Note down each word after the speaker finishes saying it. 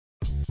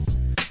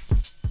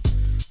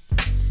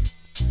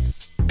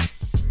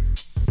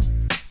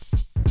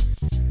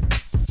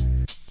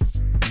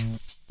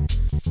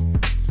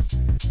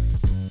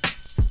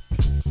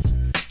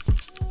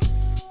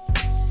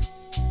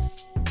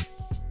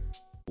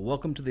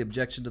Welcome to the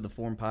Objection to the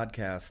Form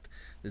podcast.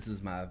 This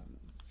is my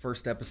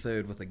first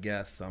episode with a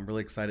guest, so I'm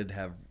really excited to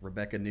have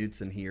Rebecca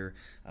Knudsen here.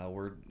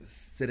 We're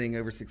sitting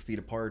over 6 feet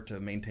apart to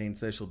maintain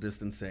social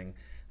distancing,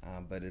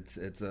 but it's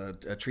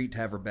a treat to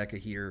have Rebecca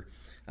here.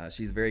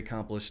 She's a very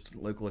accomplished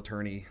local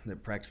attorney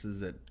that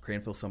practices at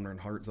Cranfield, Sumner, and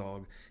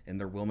Hartzog in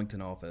their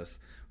Wilmington office.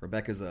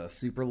 Rebecca's a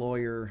super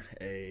lawyer,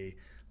 a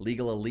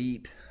legal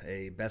elite,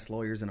 a best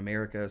lawyers in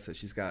America, so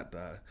she's got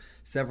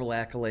several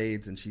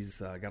accolades, and she's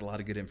got a lot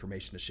of good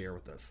information to share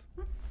with us.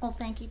 Well,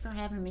 thank you for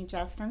having me,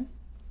 Justin.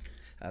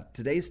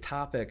 Today's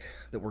topic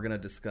that we're going to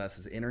discuss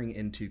is entering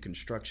into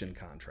construction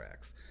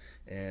contracts.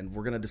 And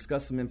we're going to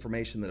discuss some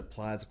information that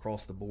applies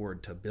across the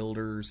board to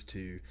builders,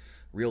 to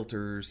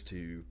realtors,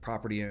 to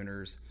property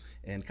owners.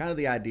 And kind of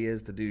the idea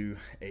is to do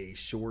a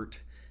short,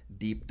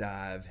 deep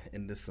dive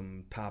into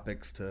some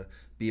topics to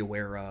be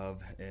aware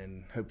of,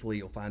 and hopefully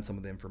you'll find some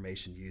of the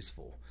information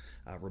useful.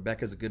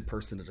 Rebecca's a good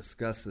person to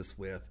discuss this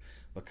with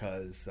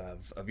because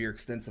of your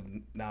extensive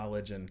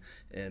knowledge and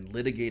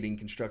litigating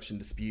construction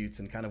disputes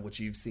and kind of what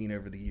you've seen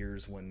over the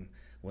years when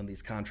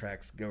these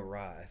contracts go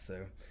awry.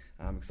 So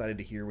I'm excited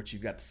to hear what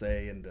you've got to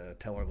say and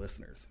tell our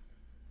listeners.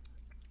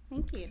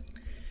 Thank you.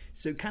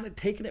 So kind of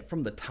taking it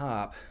from the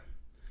top,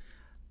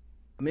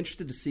 I'm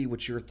interested to see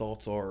what your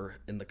thoughts are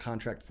in the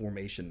contract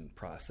formation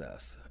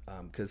process,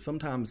 because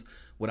sometimes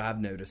what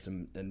I've noticed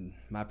in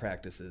my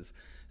practice is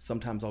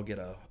sometimes I'll get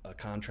a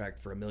contract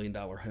for $1 million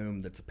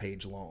home that's a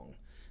page long,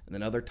 and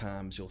then other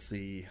times you'll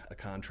see a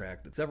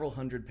contract that's several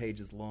hundred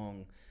pages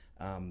long,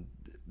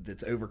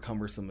 that's over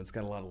cumbersome. It's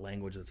got a lot of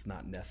language that's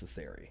not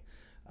necessary.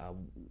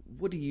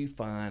 What do you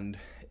find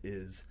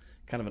is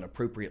kind of an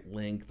appropriate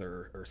length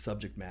or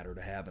subject matter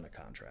to have in a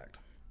contract?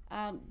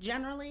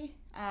 Generally,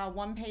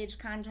 one-page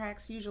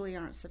contracts usually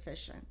aren't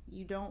sufficient.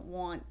 You don't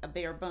want a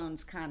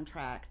bare-bones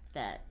contract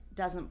that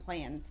doesn't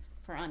plan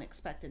for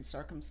unexpected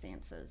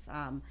circumstances.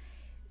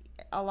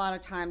 A lot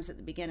of times at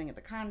the beginning of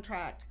the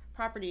contract,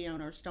 property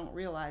owners don't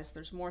realize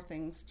there's more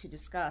things to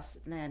discuss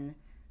than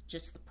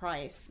just the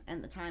price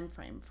and the time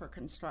frame for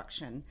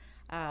construction.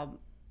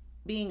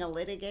 Being a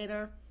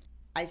litigator,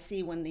 I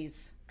see when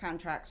these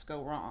contracts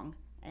go wrong,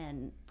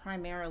 and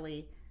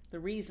primarily the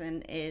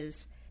reason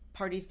is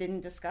parties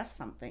didn't discuss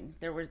something.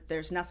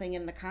 There's nothing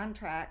in the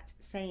contract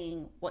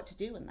saying what to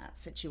do in that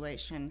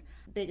situation.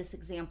 Biggest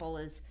example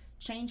is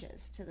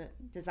changes to the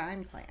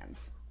design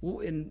plans. Well,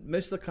 in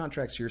most of the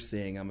contracts you're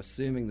seeing, I'm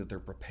assuming that they're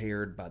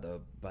prepared by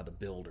the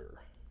builder.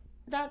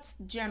 That's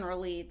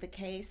generally the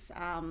case.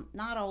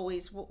 Not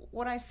always.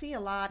 What I see a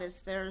lot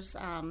is there's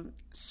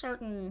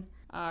certain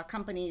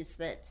companies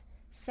that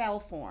sell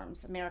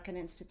forms. American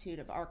Institute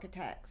of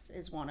Architects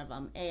is one of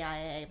them,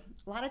 AIA.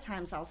 A lot of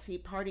times I'll see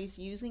parties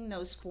using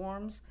those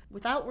forms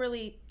without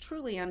really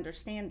truly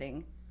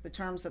understanding the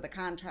terms of the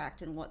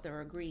contract and what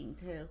they're agreeing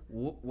to.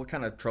 What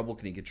kind of trouble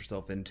can you get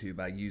yourself into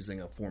by using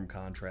a form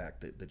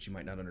contract that you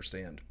might not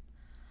understand?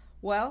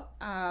 Well,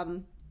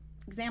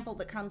 example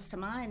that comes to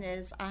mind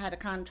is I had a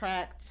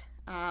contract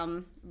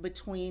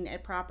between a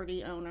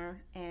property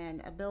owner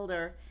and a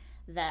builder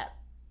that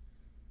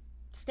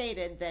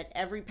stated that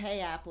every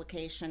pay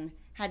application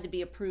had to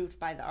be approved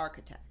by the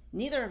architect.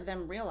 Neither of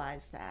them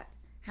realized that.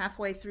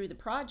 Halfway through the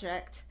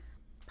project,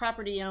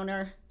 property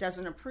owner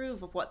doesn't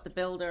approve of what the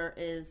builder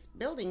is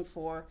building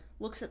for,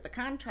 looks at the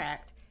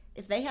contract.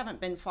 If they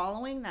haven't been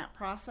following that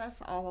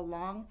process all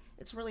along,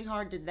 it's really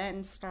hard to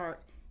then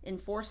start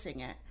enforcing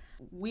it.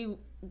 We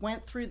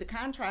went through the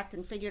contract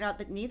and figured out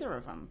that neither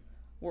of them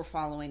were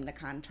following the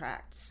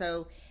contract.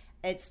 So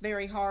it's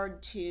very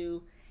hard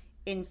to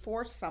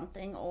enforce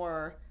something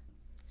or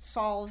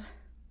solve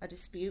a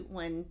dispute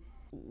when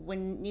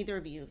neither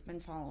of you have been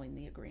following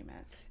the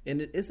agreement.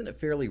 And isn't it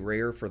fairly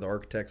rare for the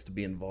architects to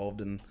be involved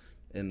in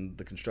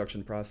the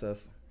construction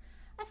process?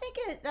 I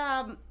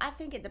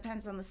think it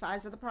depends on the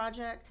size of the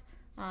project.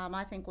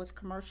 I think with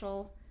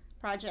commercial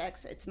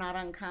projects, it's not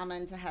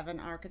uncommon to have an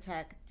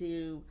architect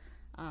do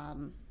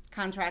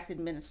contract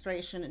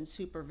administration and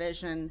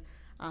supervision.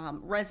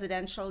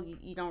 Residential,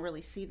 you don't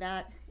really see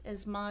that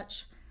as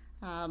much.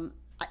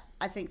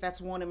 I think that's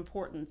one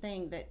important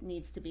thing that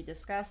needs to be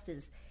discussed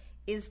is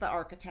the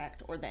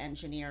architect or the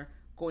engineer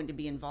going to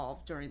be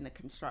involved during the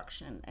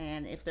construction?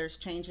 And if there's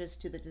changes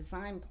to the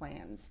design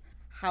plans,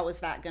 how is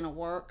that going to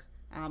work?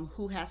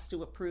 Who has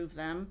to approve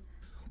them?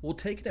 Well,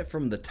 taking it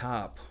from the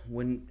top,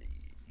 when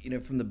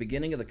from the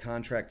beginning of the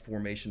contract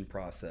formation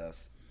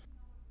process,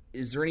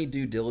 is there any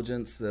due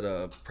diligence that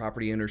a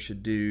property owner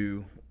should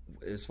do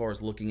as far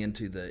as looking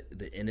into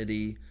the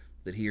entity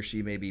that he or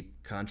she may be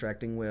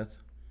contracting with?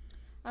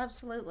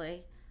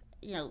 Absolutely.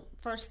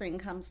 First thing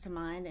comes to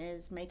mind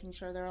is making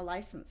sure they're a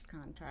licensed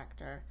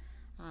contractor.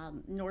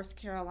 North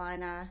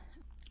Carolina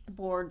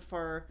Board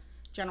for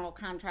General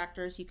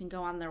Contractors, you can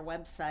go on their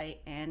website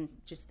and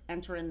just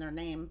enter in their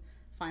name,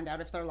 find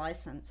out if they're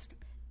licensed.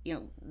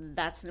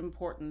 That's an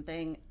important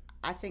thing.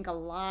 I think a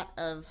lot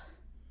of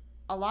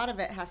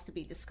it has to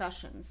be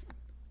discussions.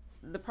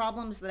 The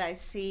problems that I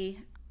see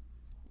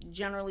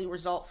generally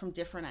result from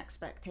different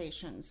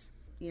expectations.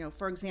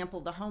 For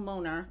example, the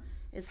homeowner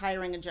is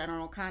hiring a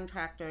general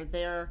contractor,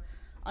 they're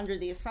under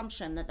the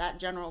assumption that that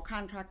general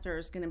contractor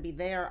is going to be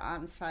there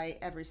on site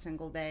every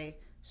single day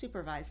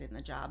supervising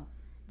the job.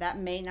 That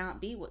may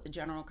not be what the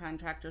general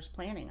contractor is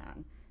planning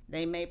on.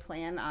 They may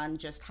plan on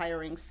just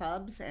hiring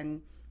subs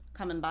and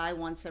coming by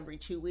once every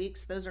 2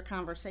 weeks. Those are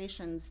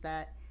conversations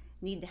that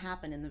need to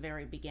happen in the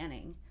very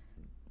beginning.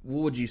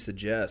 What would you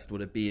suggest?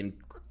 Would it be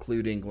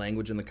including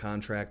language in the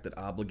contract that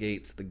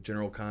obligates the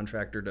general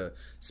contractor to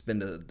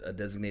spend a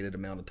designated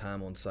amount of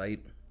time on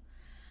site?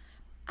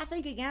 I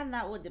think, again,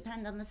 that would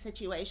depend on the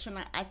situation.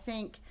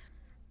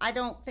 I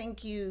don't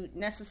think you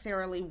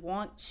necessarily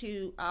want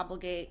to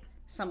obligate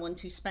someone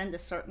to spend a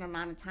certain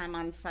amount of time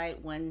on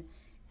site when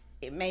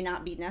it may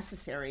not be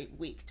necessary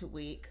week to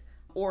week,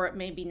 or it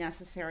may be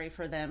necessary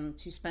for them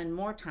to spend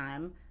more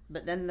time,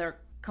 but then they're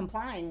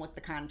complying with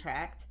the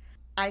contract.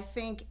 I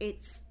think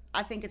it's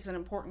an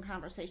important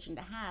conversation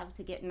to have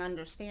to get an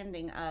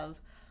understanding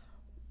of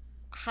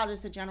how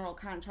does the general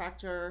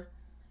contractor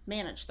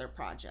manage their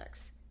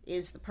projects.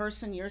 Is the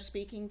person you're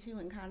speaking to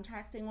and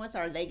contracting with,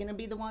 are they going to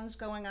be the ones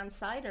going on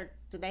site, or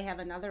do they have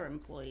another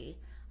employee?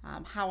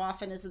 How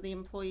often is the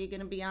employee going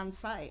to be on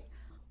site?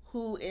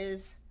 Who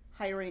is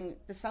hiring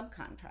the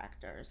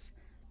subcontractors?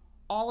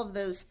 All of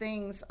those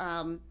things,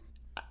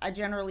 I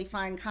generally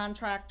find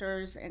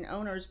contractors and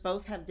owners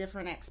both have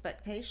different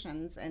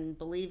expectations and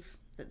believe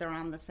that they're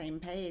on the same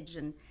page,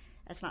 and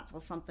it's not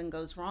till something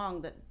goes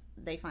wrong that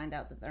they find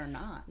out that they're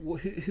not. Well,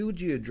 who would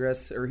you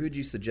address, or who would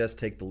you suggest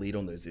take the lead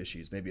on those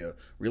issues? Maybe a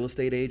real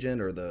estate agent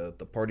or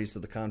the parties to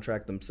the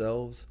contract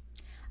themselves?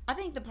 I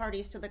think the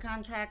parties to the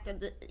contract,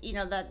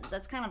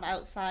 that's kind of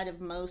outside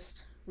of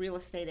most real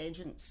estate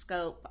agent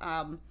scope.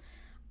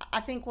 I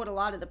think what a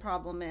lot of the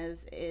problem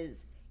is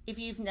if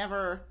you've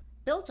never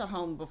built a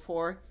home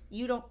before,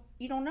 you don't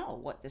know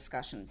what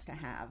discussions to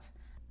have.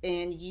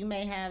 And you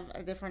may have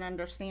a different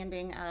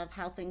understanding of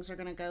how things are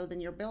going to go than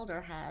your builder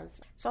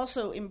has. It's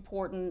also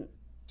important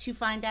to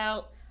find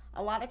out,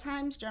 a lot of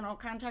times general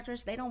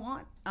contractors, they don't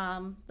want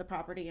the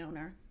property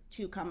owner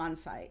to come on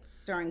site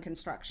during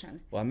construction.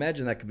 Well, I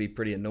imagine that could be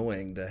pretty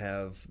annoying to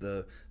have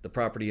the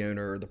property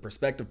owner or the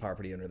prospective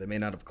property owner, they may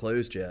not have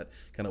closed yet,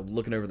 kind of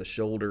looking over the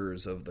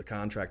shoulders of the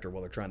contractor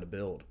while they're trying to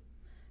build.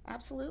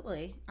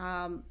 Absolutely.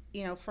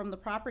 From the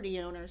property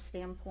owner's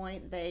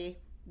standpoint,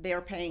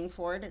 they're paying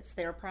for it. It's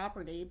their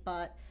property.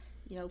 But,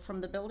 from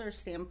the builder's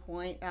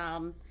standpoint,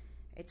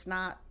 it's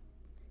not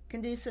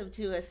conducive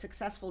to a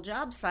successful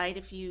job site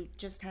if you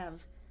just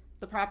have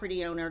the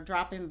property owner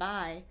dropping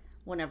by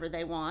whenever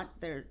they want.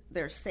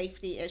 There's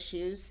safety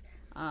issues.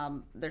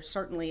 There's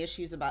certainly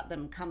issues about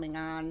them coming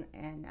on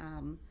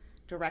and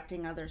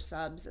directing other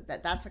subs.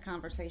 That's a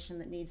conversation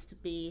that needs to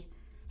be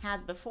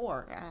had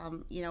before.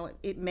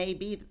 It may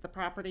be that the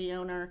property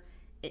owner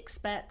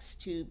expects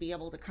to be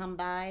able to come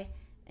by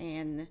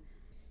and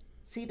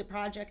see the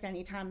project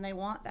anytime they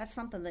want. That's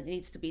something that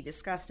needs to be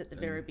discussed at the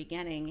very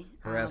beginning.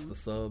 Harass the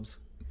subs?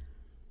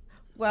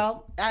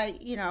 Well,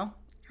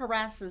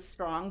 harass is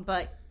strong,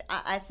 but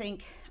I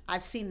think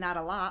I've seen that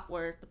a lot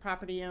where the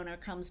property owner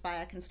comes by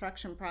a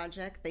construction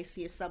project, they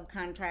see a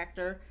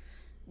subcontractor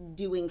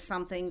doing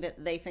something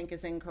that they think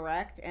is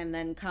incorrect, and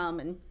then come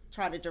and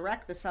try to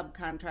direct the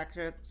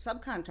subcontractor.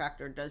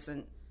 Subcontractor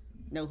doesn't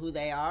know who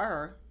they are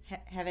or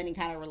have any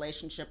kind of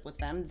relationship with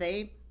them.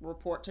 They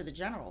report to the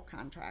general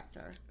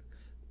contractor.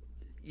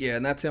 Yeah,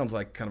 and that sounds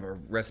like kind of a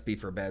recipe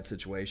for a bad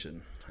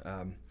situation.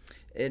 And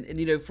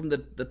from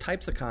the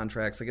types of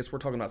contracts, I guess we're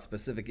talking about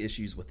specific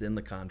issues within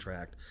the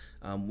contract.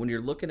 When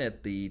you're looking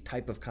at the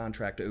type of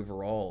contract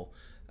overall,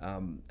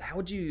 how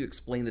would you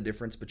explain the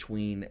difference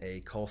between a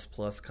cost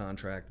plus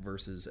contract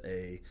versus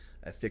a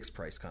fixed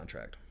price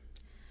contract?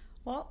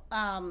 Well,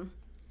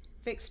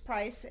 fixed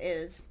price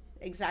is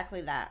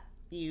exactly that.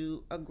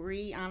 You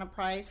agree on a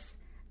price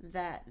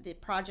that the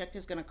project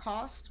is going to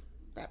cost.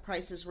 That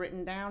price is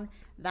written down.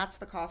 That's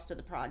the cost of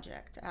the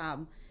project.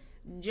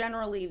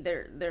 Generally,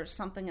 there's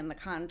something in the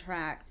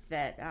contract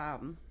that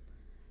kind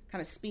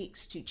of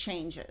speaks to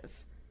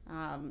changes.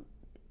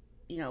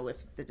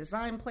 If the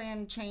design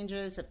plan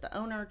changes, if the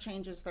owner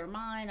changes their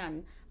mind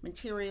on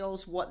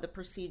materials, what the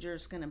procedure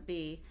is going to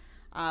be.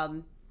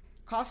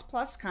 Cost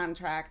plus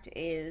contract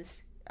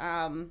is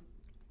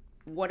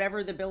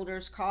whatever the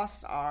builder's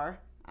costs are,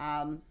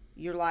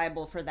 you're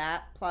liable for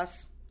that,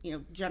 plus,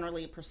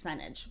 generally a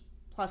percentage,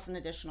 plus an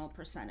additional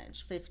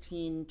percentage,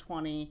 15,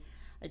 20,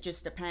 it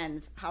just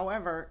depends.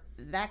 However,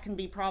 that can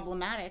be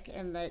problematic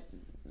in that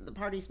the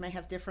parties may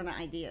have different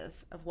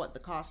ideas of what the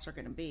costs are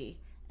going to be.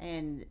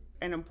 And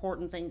an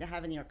important thing to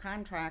have in your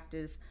contract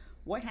is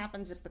what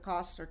happens if the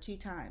costs are 2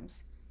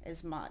 times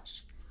as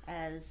much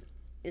as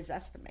is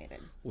estimated.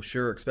 Well,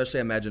 sure, especially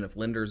I imagine if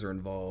lenders are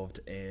involved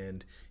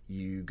and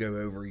you go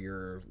over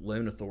your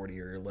loan authority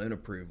or your loan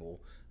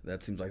approval,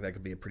 that seems like that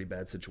could be a pretty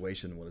bad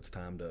situation when it's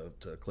time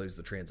to close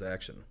the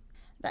transaction.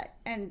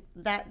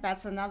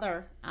 That's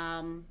another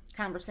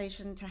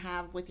conversation to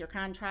have with your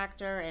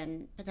contractor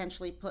and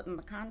potentially put in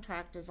the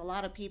contract is a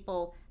lot of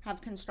people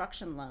have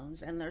construction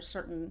loans, and there's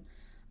certain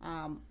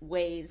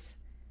ways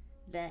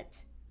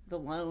that the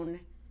loan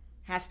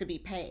has to be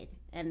paid,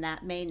 and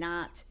that may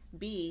not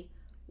be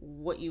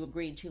what you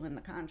agreed to in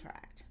the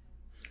contract.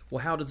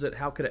 Well,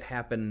 how could it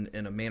happen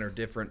in a manner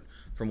different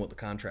from what the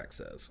contract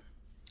says?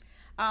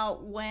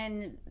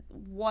 When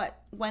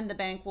the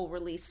bank will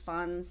release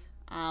funds,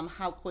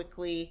 how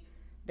quickly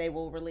they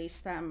will release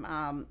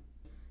them,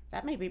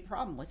 that may be a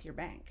problem with your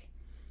bank.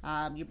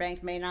 Your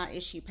bank may not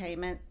issue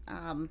payment.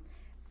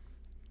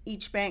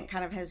 Each bank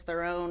kind of has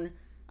their own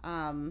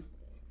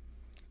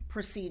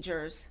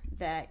procedures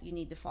that you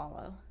need to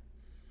follow.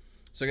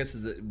 So I guess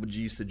would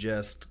you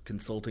suggest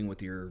consulting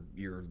with your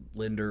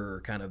lender,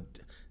 or kind of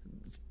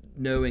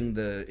knowing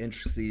the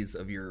intricacies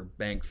of your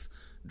bank's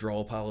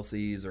draw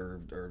policies or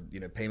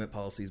payment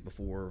policies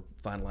before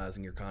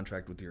finalizing your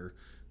contract with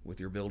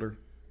your builder?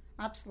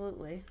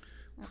 Absolutely,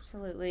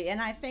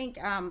 and I think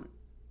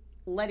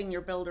letting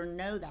your builder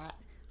know that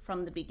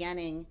from the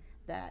beginning,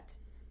 that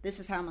this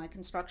is how my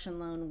construction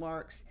loan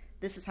works,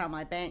 this is how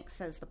my bank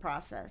says the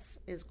process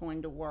is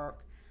going to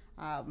work.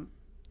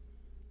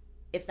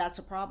 If that's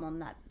a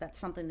problem, that's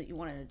something that you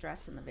want to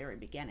address in the very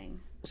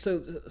beginning.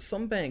 So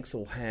some banks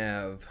will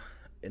have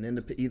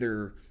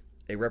either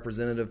a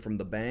representative from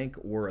the bank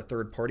or a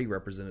third-party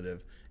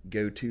representative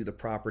go to the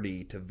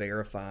property to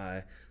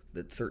verify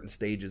that certain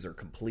stages are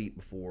complete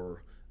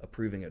before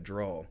approving a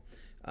draw.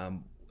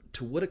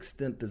 To what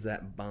extent does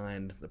that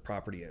bind the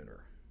property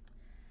owner?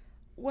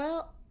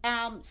 Well,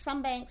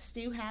 some banks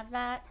do have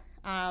that.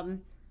 I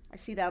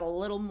see that a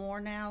little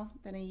more now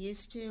than I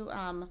used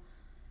to.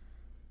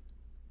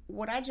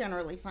 What I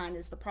generally find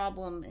is the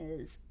problem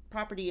is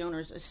property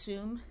owners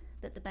assume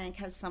that the bank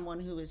has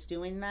someone who is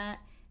doing that,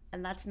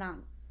 and that's not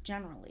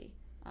generally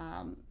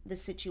the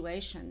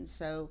situation.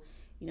 So,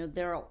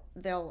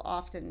 there'll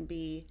often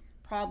be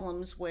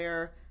problems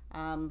where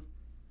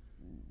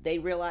they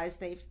realize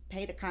they've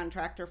paid a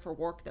contractor for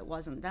work that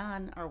wasn't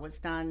done or was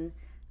done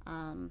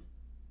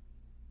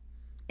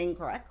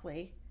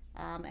incorrectly,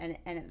 and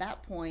at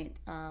that point,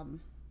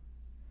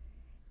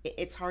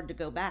 it's hard to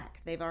go back.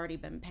 They've already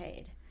been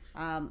paid.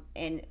 And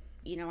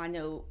I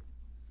know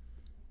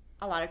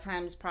a lot of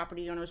times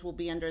property owners will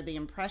be under the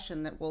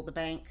impression that, well, the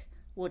bank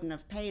wouldn't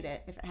have paid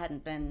it if it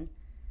hadn't been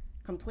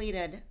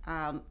completed.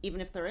 Even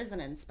if there is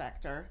an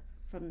inspector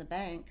from the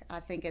bank,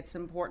 I think it's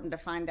important to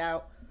find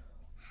out,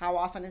 how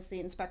often is the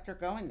inspector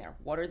going there?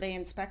 What are they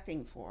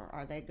inspecting for?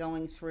 Are they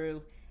going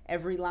through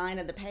every line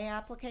of the pay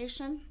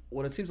application?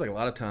 Well, it seems like a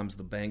lot of times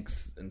the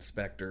bank's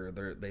inspector,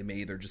 they may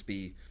either just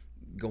be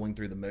going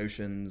through the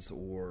motions,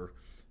 or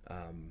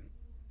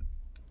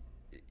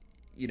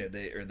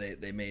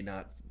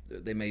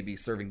they may be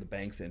serving the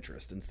bank's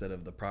interest instead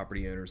of the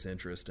property owner's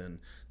interest in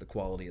the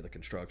quality of the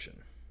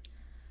construction.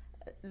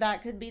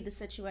 That could be the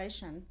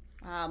situation.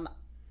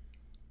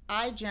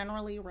 I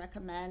generally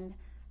recommend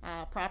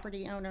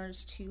property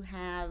owners to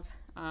have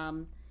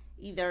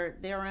either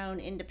their own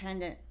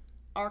independent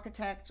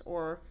architect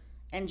or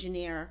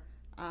engineer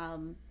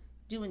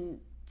doing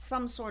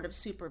some sort of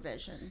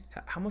supervision.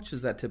 How much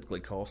does that typically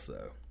cost,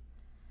 though?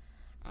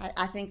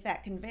 I think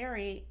that can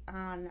vary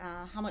on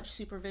how much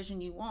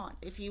supervision you want.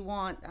 If you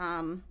want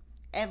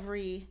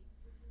every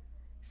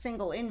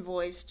single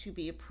invoice to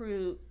be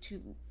approved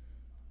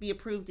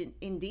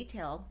in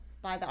detail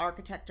by the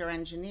architect or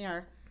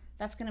engineer,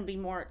 that's going to be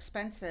more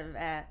expensive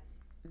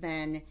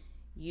than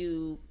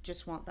you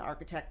just want the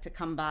architect to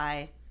come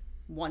by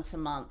once a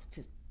month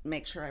to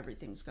make sure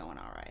everything's going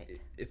all right.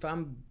 If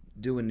I'm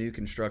doing new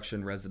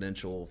construction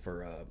residential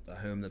for a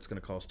home that's going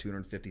to cost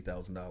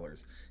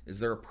 $250,000, is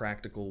there a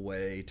practical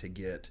way to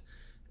get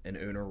an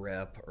owner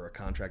rep or a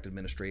contract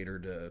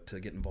administrator to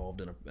get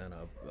involved in a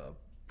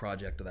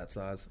project of that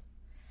size?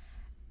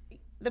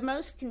 The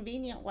most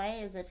convenient way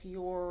is if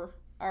your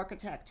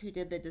architect who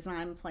did the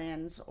design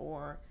plans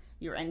or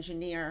your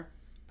engineer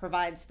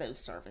provides those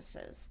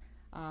services.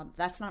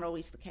 That's not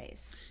always the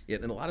case. Yeah,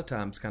 and a lot of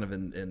times kind of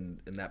in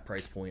that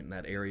price point, in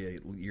that area,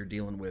 you're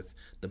dealing with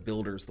the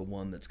builder's the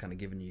one that's kind of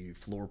giving you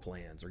floor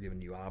plans or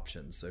giving you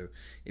options. So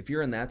if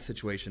you're in that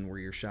situation where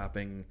you're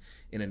shopping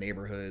in a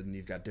neighborhood and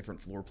you've got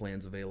different floor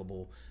plans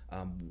available,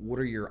 what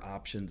are your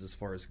options as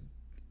far as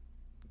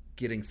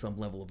getting some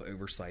level of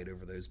oversight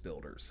over those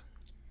builders?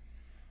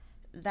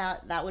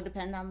 That would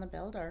depend on the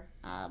builder,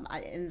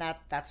 and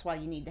that's why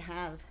you need to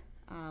have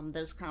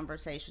those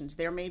conversations.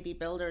 There may be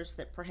builders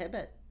that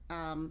prohibit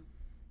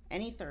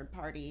any third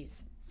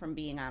parties from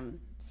being on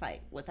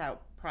site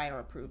without prior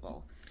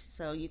approval.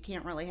 So you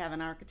can't really have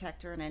an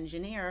architect or an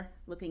engineer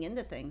looking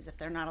into things if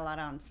they're not allowed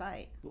on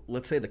site.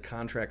 Let's say the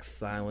contract's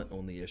silent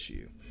on the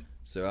issue.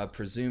 So I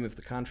presume if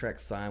the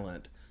contract's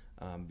silent,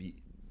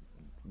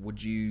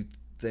 would you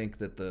think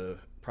that the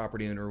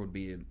property owner would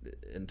be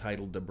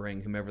entitled to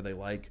bring whomever they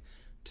like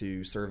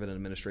to serve in an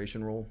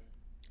administration role?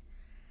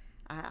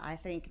 I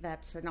think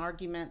that's an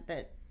argument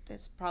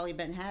that's probably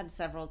been had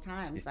several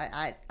times.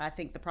 I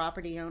think the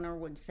property owner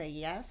would say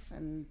yes,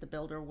 and the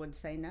builder would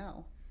say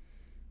no.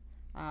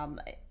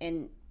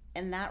 And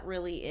that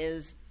really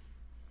is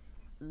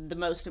the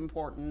most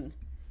important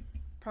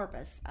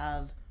purpose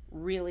of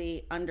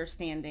really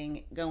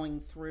understanding going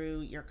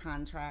through your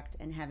contract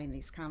and having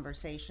these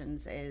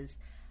conversations is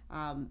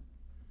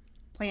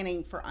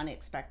planning for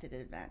unexpected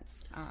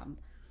events.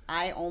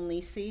 I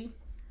only see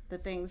the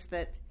things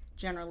that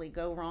generally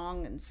go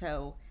wrong, and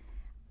so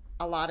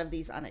a lot of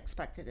these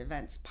unexpected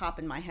events pop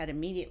in my head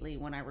immediately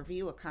when I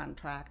review a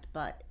contract,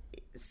 but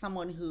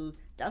someone who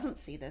doesn't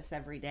see this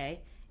every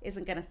day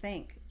isn't going to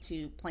think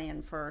to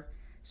plan for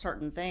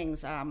certain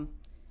things.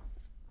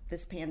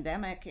 This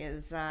pandemic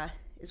is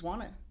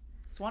one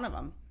of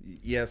them.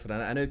 Yes, and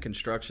I know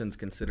construction is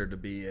considered to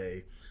be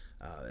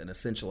an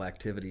essential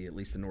activity, at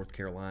least in North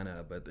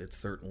Carolina, but it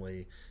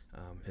certainly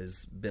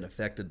has been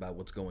affected by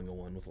what's going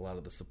on with a lot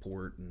of the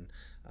support, and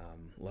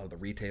a lot of the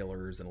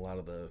retailers and a lot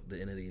of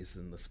the entities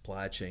in the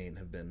supply chain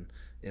have been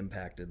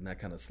impacted, and that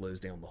kind of slows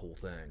down the whole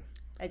thing.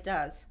 It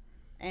does.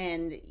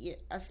 And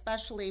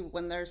especially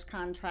when there's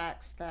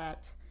contracts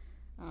that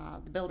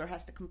the builder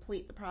has to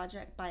complete the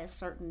project by a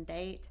certain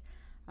date.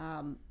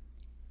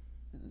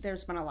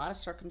 There's been a lot of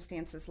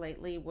circumstances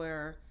lately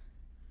where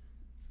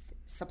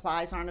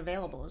supplies aren't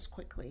available as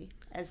quickly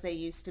as they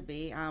used to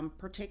be.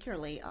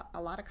 Particularly,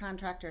 a lot of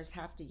contractors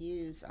have to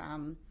use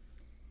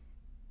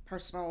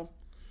personal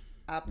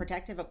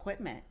protective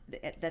equipment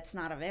that's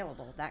not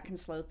available. That can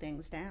slow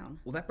things down.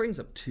 Well, that brings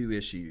up two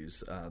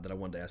issues that I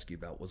wanted to ask you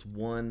about. Was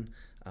one,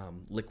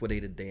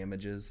 liquidated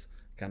damages,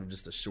 kind of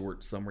just a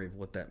short summary of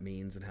what that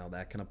means and how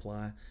that can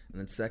apply. And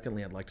then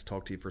secondly, I'd like to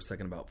talk to you for a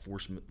second about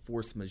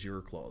force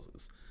majeure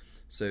clauses.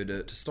 So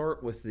to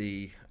start with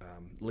the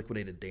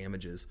liquidated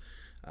damages,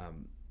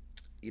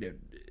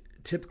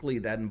 typically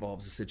that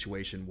involves a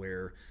situation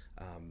where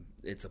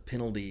it's a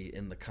penalty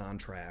in the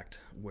contract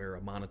where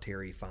a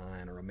monetary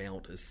fine or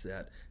amount is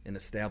set and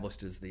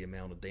established as the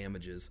amount of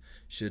damages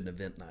should an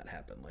event not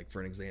happen. Like, for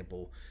an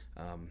example,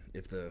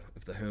 if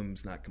the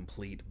home's not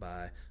complete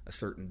by a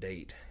certain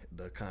date,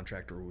 the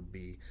contractor would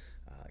be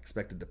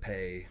expected to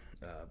pay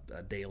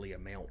a daily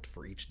amount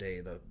for each day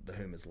the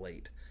home is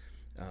late.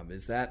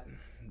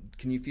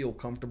 Can you feel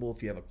comfortable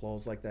if you have a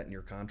clause like that in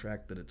your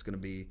contract that it's going to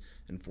be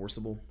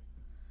enforceable?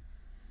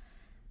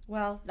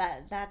 Well,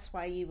 that's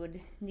why you would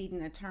need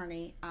an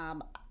attorney.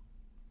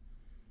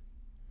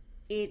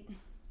 It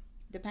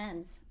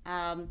depends.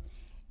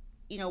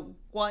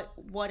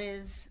 What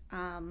is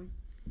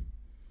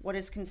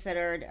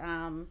considered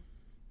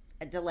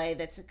a delay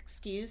that's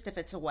excused? If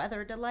it's a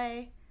weather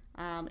delay,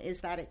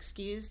 is that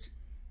excused?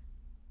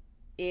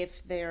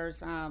 If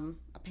there's a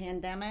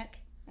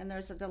pandemic and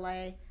there's a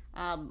delay,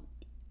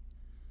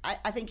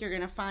 I think you're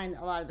going to find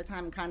a lot of the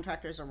time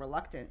contractors are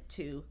reluctant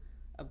to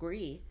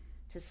agree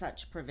to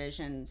such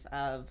provisions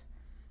of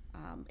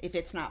if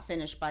it's not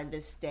finished by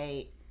this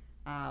date,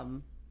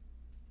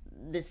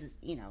 this is,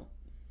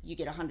 you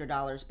get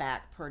 $100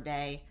 back per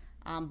day.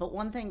 But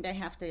one thing they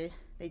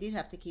do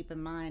have to keep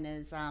in mind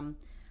is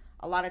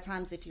a lot of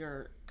times if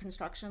your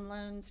construction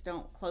loans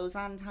don't close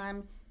on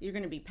time, you're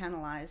going to be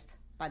penalized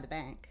by the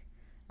bank.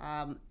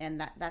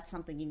 And that's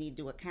something you need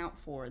to account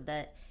for,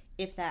 that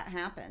if that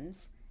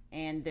happens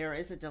and there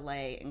is a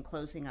delay in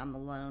closing on the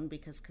loan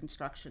because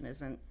construction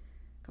isn't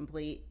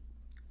complete,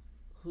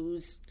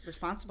 who's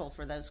responsible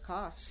for those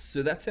costs?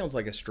 So that sounds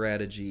like a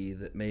strategy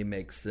that may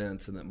make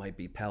sense and that might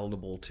be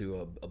palatable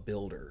to a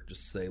builder.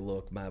 Just say,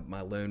 look,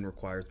 my loan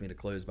requires me to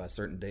close by a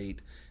certain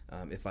date.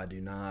 If I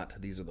do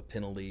not, these are the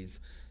penalties.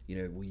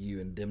 Will you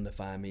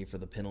indemnify me for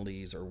the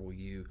penalties, or will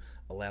you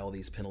allow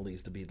these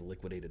penalties to be the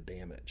liquidated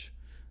damage?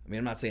 I mean,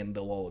 I'm not saying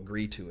they'll all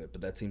agree to it, but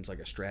that seems like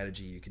a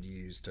strategy you could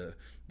use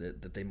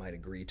that they might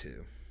agree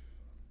to.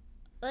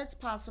 That's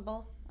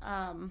possible.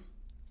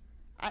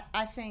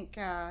 I think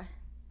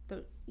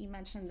you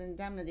mentioned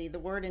indemnity. The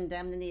word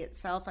indemnity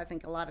itself, I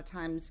think a lot of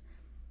times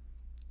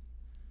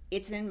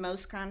it's in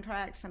most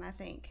contracts, and I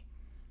think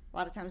a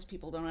lot of times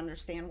people don't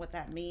understand what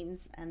that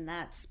means, and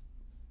that's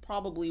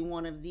probably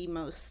one of the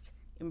most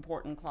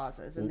important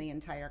clauses in the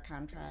entire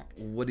contract.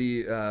 What do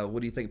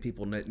you think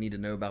people need to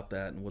know about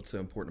that, and what's so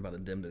important about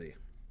indemnity?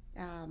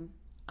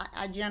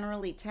 I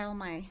generally tell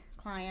my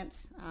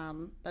clients,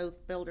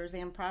 both builders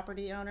and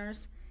property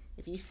owners,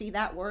 if you see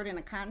that word in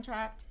a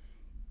contract,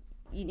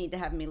 you need to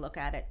have me look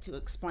at it to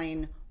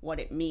explain what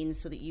it means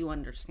so that you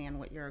understand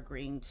what you're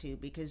agreeing to,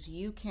 because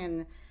you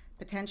can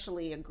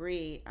potentially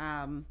agree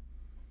that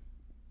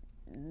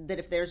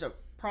if there's a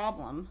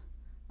problem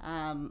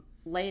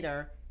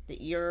later,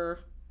 that you're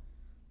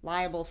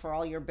liable for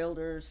all your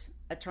builder's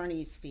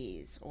attorney's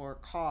fees or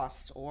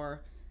costs,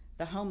 or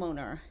the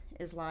homeowner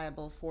is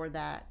liable for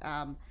that.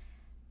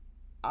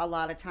 A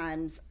lot of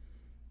times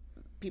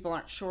people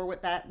aren't sure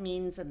what that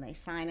means and they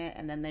sign it,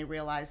 and then they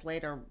realize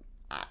later,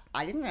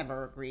 I didn't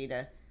ever agree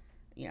to,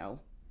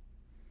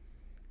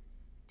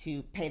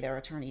 to pay their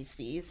attorney's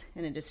fees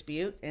in a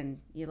dispute. And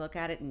you look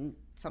at it and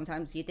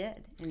sometimes you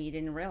did, and you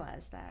didn't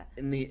realize that.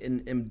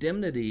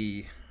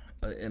 Indemnity,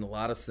 in a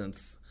lot of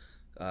sense,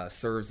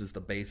 serves as the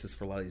basis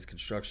for a lot of these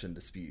construction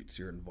disputes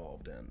you're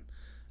involved in.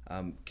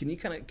 Can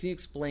you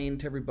explain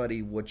to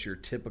everybody what your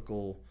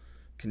typical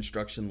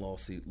construction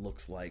lawsuit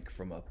looks like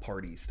from a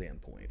party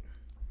standpoint?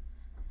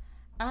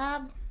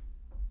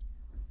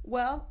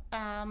 Well,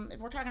 if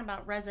we're talking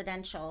about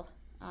residential,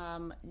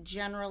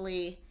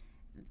 generally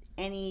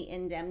any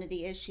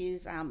indemnity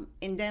issues,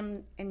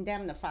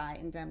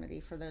 indemnity,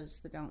 for those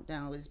that don't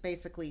know, is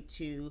basically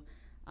to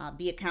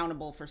be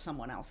accountable for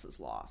someone else's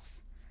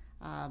loss.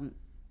 Um,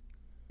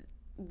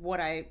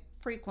 what I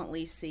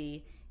frequently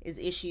see is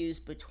issues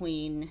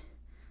between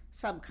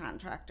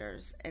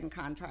subcontractors and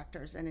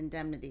contractors and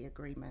indemnity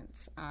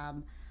agreements. A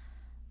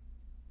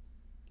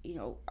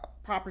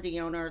property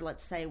owner,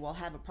 let's say, will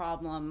have a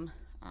problem,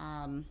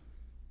 um,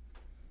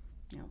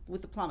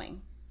 with the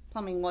plumbing.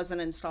 Plumbing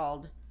wasn't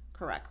installed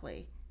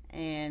correctly,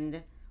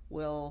 and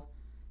will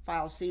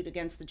file suit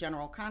against the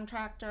general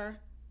contractor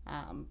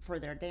for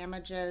their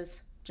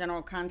damages.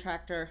 General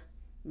contractor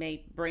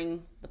may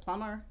bring the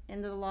plumber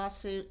into the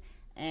lawsuit,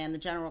 and the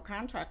general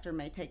contractor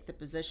may take the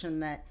position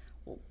that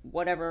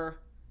whatever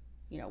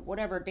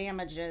whatever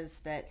damages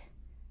that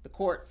the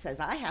court says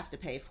I have to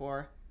pay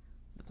for,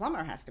 the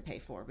plumber has to pay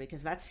for,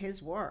 because that's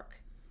his work.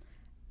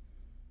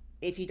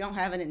 If you don't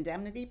have an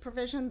indemnity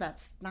provision,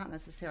 that's not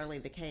necessarily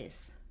the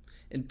case.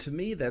 And to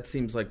me, that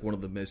seems like one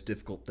of the most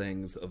difficult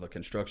things of a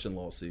construction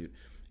lawsuit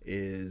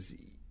is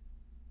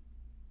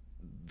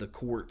the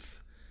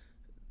courts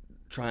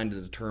trying to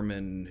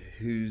determine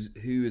who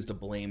is to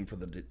blame for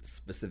the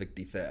specific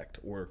defect,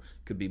 or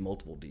could be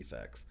multiple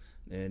defects.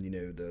 And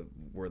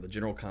where the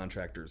general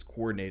contractor is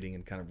coordinating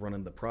and kind of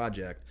running the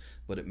project,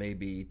 but it may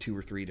be two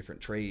or three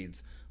different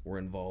trades were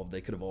involved.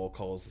 They could have all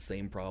caused the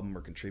same problem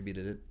or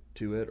contributed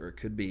to it, or it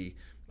could be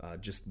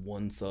just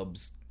one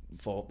sub's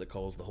fault that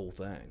caused the whole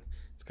thing.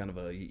 It's kind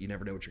of you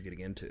never know what you're getting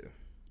into.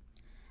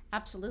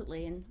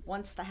 Absolutely. And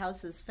once the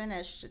house is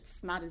finished,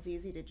 it's not as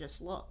easy to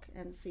just look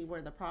and see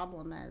where the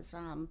problem is.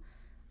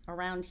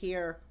 Around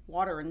here,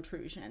 water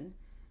intrusion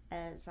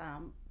is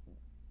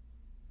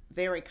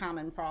very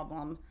common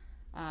problem,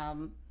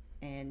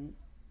 and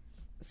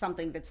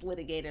something that's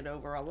litigated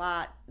over a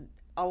lot.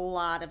 A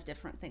lot of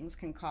different things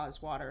can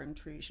cause water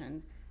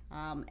intrusion.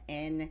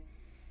 And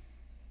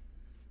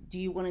do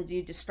you want to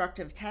do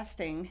destructive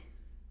testing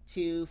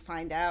to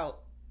find out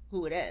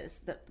who it is?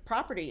 The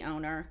property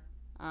owner,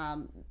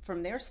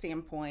 from their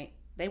standpoint,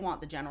 they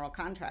want the general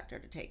contractor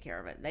to take care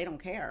of it. They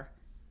don't care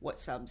what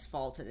sub's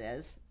fault it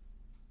is.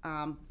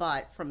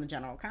 But from the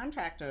general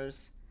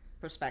contractor's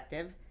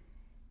perspective,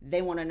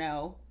 they want to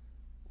know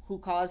who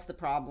caused the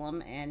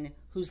problem and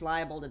who's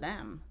liable to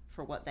them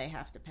for what they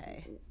have to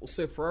pay.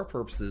 So for our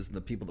purposes,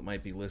 the people that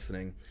might be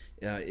listening,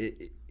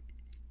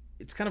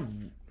 it's kind of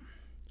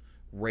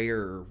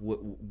rare,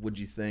 would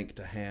you think,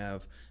 to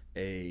have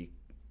a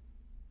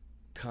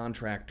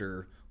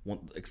contractor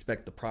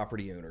expect the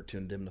property owner to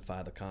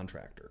indemnify the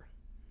contractor.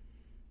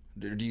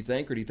 Do you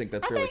think, or do you think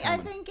that's fairly common?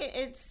 I think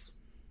it's,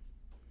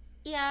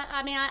 yeah,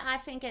 I mean, I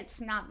think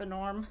it's not the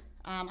norm.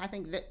 I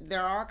think that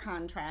there are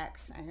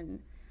contracts and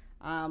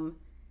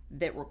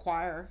that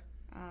require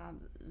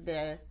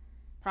the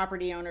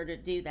property owner to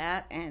do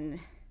that, and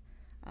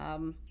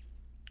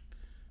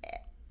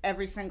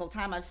every single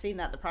time I've seen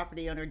that, the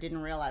property owner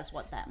didn't realize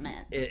what that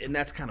meant. And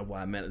that's kind of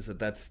why I meant is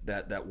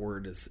that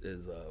word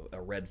is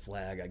a red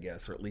flag, I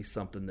guess, or at least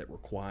something that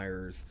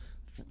requires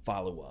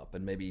follow up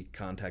and maybe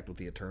contact with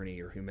the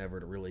attorney or whomever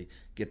to really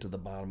get to the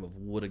bottom of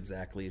what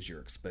exactly is your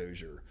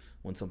exposure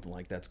when something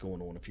like that's going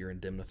on. If you're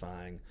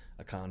indemnifying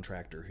a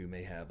contractor who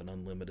may have an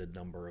unlimited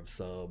number of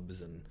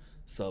subs and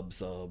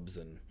subs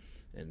and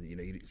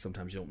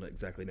sometimes you don't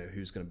exactly know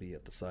who's going to be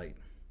at the site.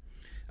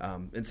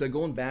 And so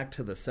going back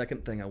to the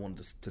second thing I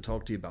wanted to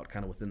talk to you about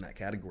kind of within that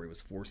category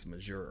was force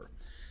majeure.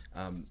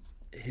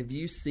 Have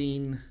you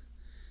seen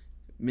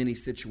many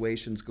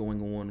situations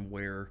going on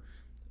where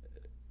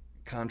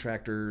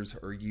contractors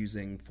are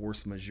using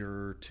force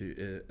majeure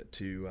to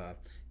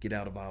get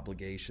out of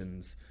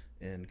obligations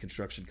in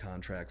construction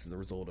contracts as a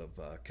result of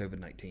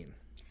COVID-19?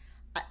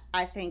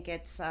 I think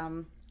it's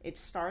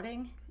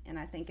starting, and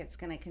I think it's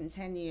going to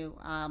continue.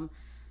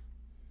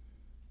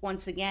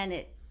 Once again,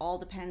 it all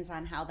depends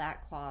on how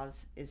that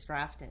clause is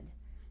drafted.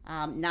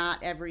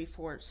 Not every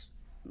force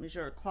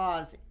majeure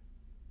clause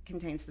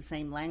contains the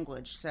same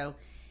language. So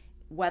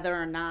whether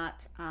or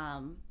not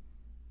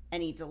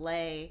any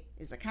delay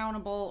is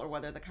accountable, or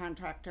whether the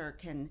contractor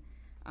can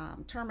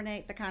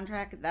terminate the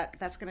contract,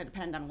 that's going to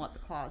depend on what the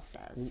clause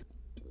says.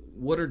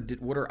 What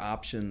are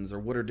options, or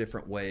what are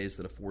different ways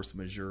that a force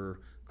majeure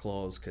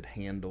clause could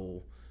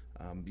handle?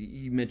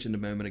 You mentioned a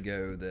moment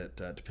ago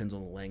that depends on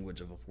the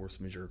language of a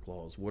force majeure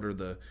clause. What are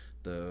the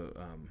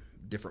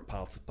different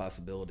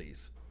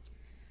possibilities?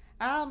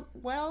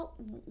 Well,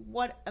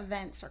 what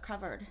events are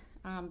covered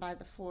by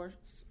the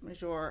force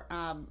majeure?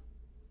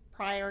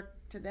 Prior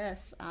to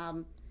this,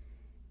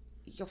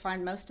 you'll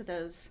find most of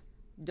those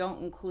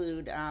don't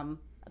include a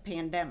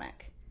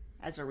pandemic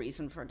as a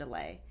reason for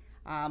delay.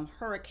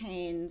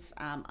 Hurricanes,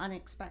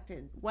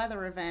 unexpected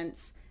weather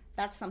events,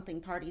 that's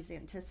something parties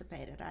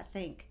anticipated. I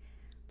think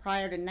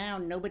prior to now,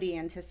 nobody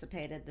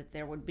anticipated that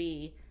there would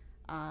be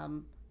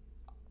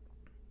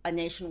a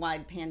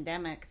nationwide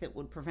pandemic that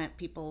would prevent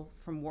people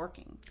from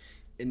working.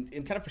 And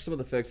kind of for some of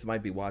the folks that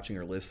might be watching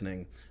or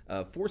listening,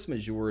 force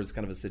majeure is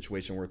kind of a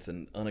situation where it's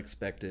an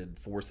unexpected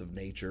force of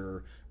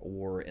nature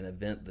or an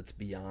event that's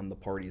beyond the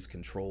party's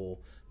control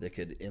that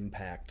could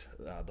impact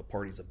the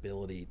party's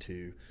ability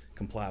to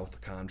comply with the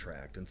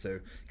contract. And so,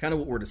 kind of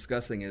what we're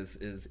discussing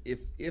is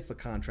if a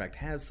contract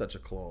has such a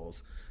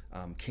clause,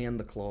 can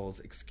the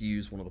clause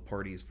excuse one of the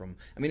parties from?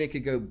 I mean, it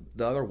could go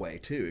the other way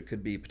too. It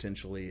could be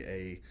potentially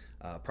a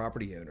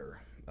property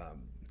owner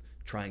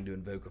trying to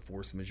invoke a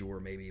force majeure,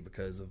 maybe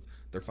because of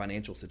their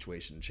financial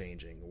situation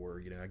changing,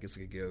 or I guess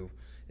it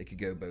could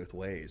go both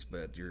ways.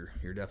 But you're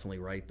definitely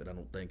right that I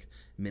don't think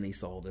many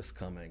saw this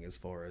coming as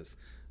far as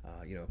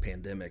a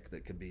pandemic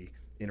that could be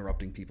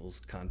interrupting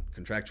people's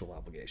contractual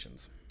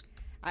obligations.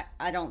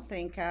 I don't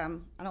think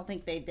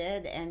they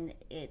did, and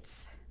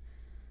it's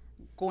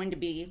going to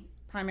be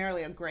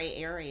primarily a gray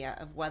area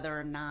of whether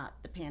or not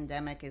the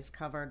pandemic is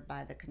covered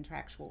by the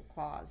contractual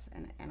clause,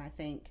 and I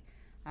think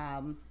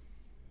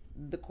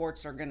the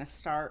courts are going to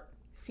start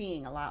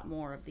seeing a lot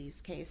more of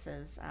these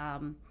cases.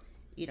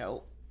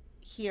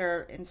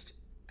 Here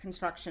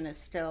construction is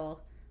still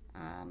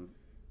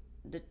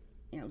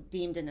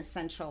deemed an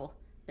essential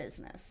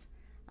business.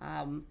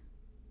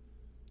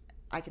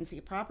 I can see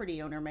a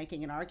property owner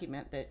making an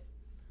argument that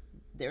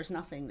there's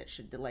nothing that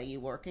should delay you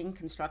working.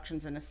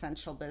 Construction's an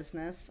essential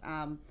business.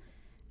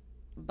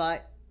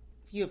 But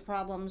if you have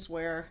problems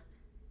where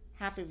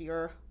half of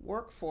your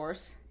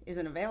workforce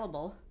isn't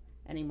available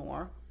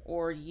anymore,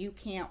 or you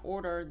can't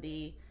order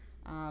the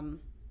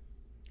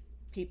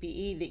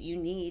PPE that you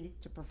need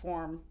to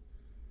perform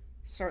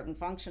certain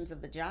functions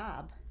of the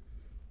job,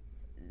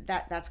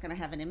 that's going to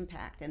have an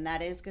impact, and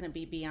that is going to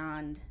be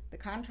beyond the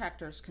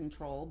contractor's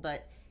control.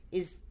 But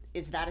is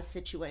that a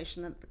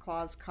situation that the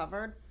clause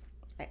covered?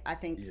 I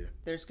think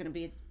there's going to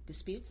be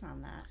disputes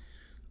on that.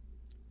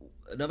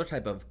 Another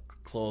type of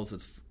clause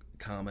that's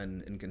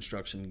common in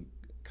construction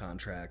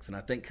contracts, and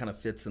I think kind of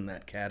fits in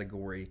that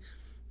category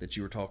that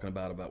you were talking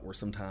about where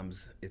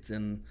sometimes it's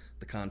in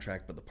the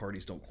contract but the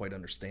parties don't quite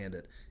understand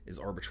it, is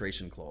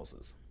arbitration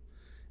clauses.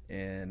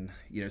 And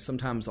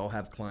sometimes I'll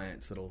have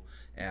clients that'll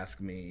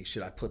ask me,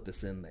 should I put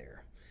this in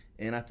there?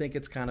 And I think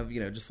it's kind of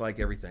just like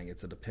everything,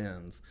 it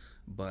depends.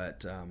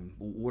 But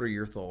what are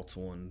your thoughts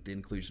on the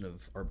inclusion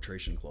of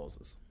arbitration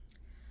clauses?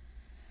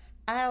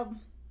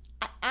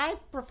 I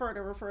prefer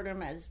to refer to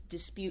them as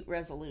dispute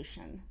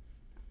resolution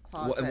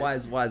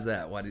clauses. Why is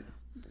that?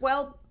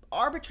 Well,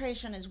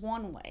 arbitration is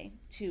one way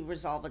to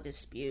resolve a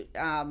dispute.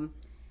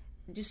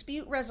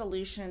 Dispute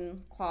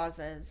resolution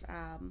clauses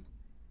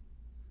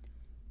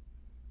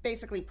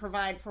basically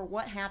provide for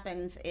what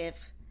happens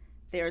if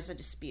there's a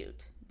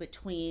dispute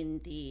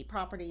between the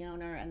property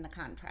owner and the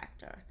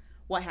contractor.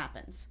 What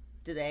happens?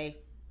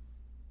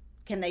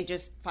 Can they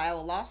just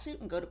file a lawsuit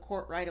and go to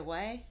court right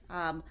away?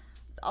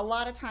 A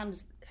lot of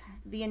times,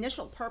 the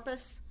initial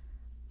purpose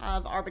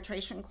of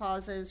arbitration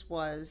clauses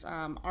was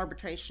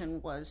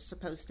arbitration was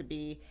supposed to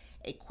be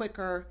a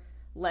quicker,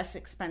 less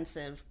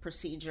expensive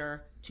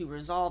procedure to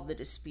resolve the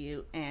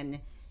dispute, and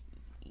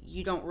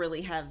you don't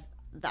really have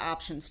the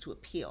options to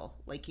appeal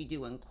like you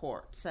do in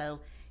court. So,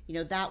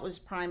 that was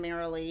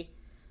primarily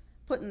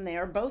put in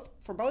there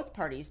for both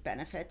parties'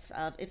 benefits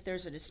of, if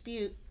there's a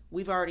dispute,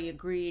 we've already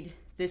agreed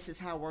this is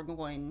how we're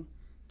going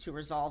to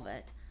resolve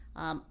it.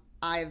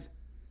 I've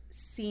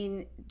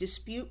seen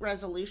dispute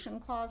resolution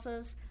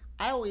clauses.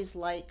 I always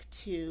like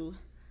to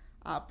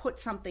put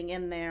something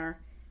in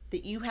there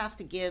that you have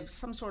to give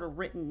some sort of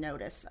written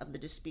notice of the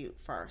dispute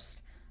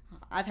first.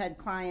 I've had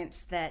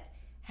clients that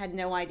had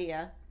no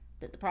idea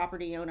that the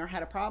property owner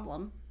had a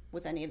problem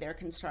with any of their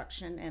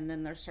construction, and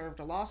then they're served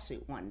a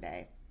lawsuit one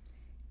day.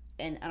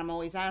 And I'm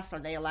always asked, are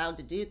they allowed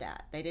to do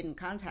that? They didn't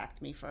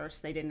contact me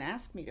first. They didn't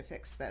ask me to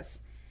fix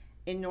this.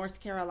 In North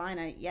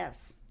Carolina,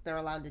 yes, they're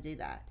allowed to do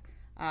that.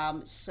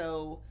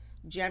 So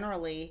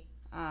generally,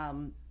 I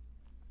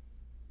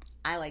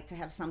like to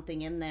have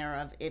something in there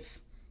of if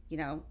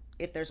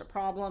there's a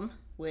problem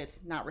with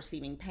not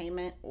receiving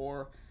payment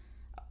or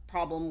a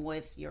problem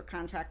with your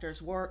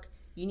contractor's work,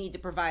 you need to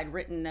provide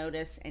written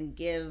notice and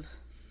give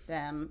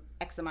them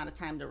X amount of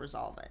time to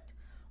resolve it.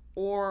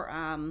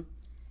 Or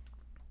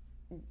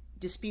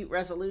dispute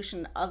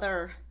resolution,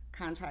 other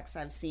contracts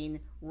I've seen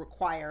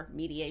require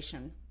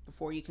mediation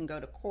before you can go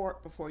to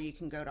court, before you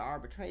can go to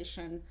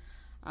arbitration,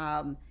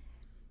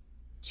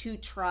 to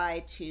try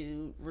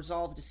to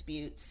resolve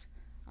disputes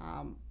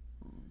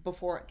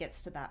before it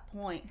gets to that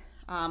point.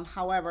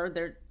 However,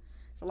 there's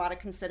a lot of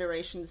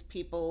considerations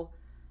people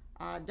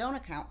don't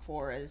account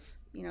for. Is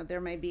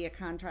there may be a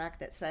contract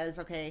that says,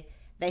 okay,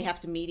 they have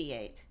to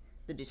mediate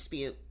the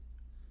dispute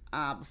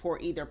before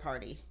either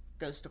party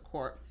goes to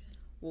court.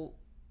 Well,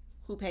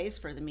 who pays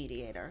for the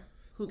mediator?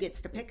 Who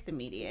gets to pick the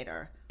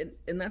mediator?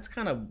 And that's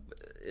kind of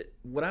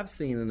what I've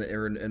seen,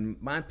 in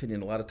my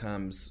opinion, a lot of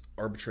times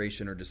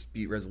arbitration or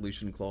dispute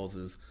resolution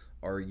clauses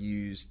are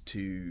used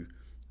to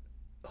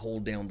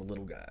hold down the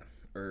little guy,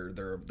 or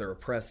they're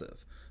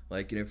oppressive.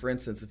 Like, for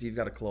instance, if you've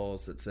got a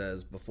clause that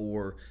says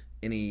before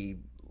any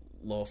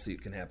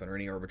lawsuit can happen or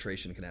any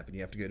arbitration can happen,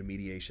 you have to go to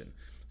mediation.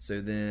 So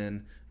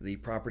then the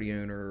property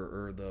owner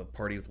or the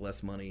party with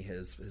less money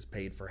has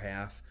paid for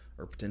half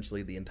or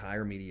potentially the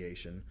entire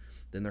mediation.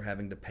 Then they're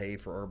having to pay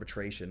for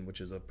arbitration,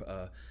 which is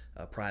a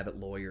private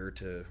lawyer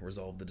to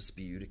resolve the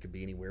dispute. It could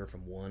be anywhere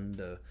from one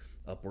to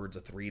upwards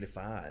of 3 to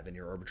 5 in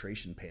your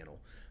arbitration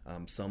panel.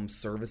 Some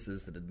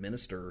services that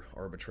administer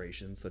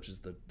arbitration, such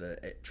as the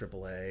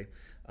AAA,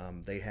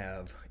 they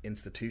have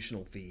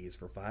institutional fees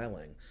for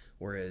filing,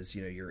 whereas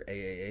your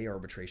AAA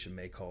arbitration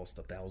may cost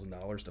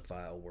 $1,000 to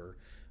file, where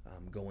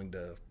going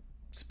to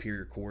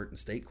superior court and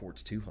state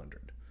court's $200.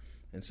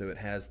 And so it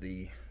has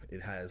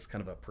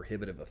kind of a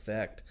prohibitive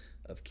effect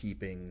of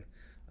keeping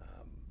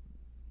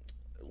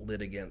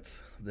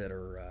litigants that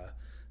are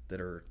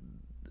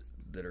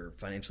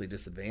financially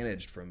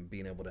disadvantaged from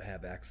being able to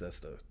have access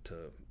to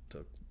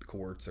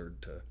courts or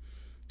to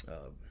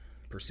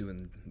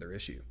pursuing their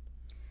issue.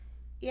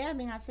 Yeah, I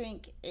mean, I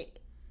think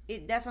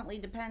it definitely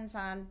depends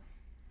on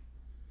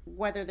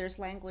whether there's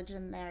language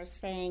in there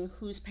saying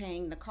who's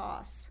paying the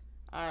costs.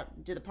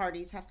 Do the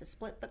parties have to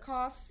split the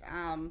costs,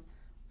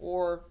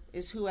 or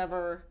is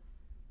whoever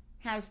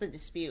has the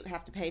dispute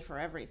have to pay for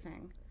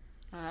everything?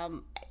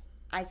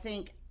 I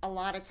think a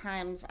lot of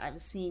times I've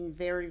seen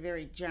very,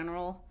 very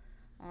general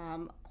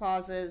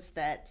clauses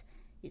that,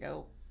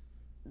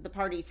 the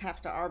parties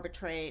have to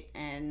arbitrate,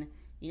 and,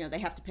 they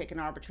have to pick an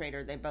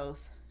arbitrator they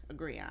both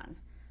agree on.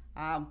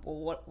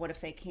 Well, what if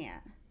they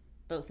can't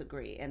both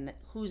agree? And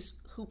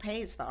who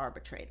pays the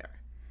arbitrator?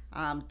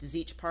 Does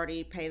each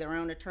party pay their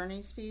own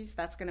attorney's fees?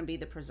 That's going to be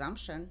the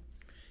presumption.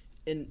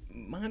 And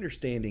my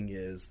understanding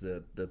is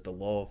that the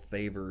law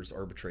favors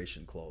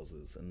arbitration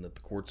clauses, and that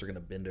the courts are going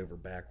to bend over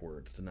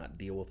backwards to not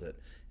deal with it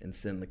and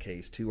send the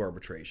case to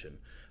arbitration.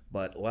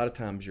 But a lot of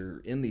times you're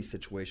in these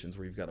situations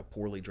where you've got a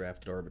poorly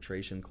drafted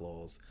arbitration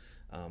clause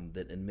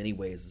that in many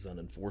ways is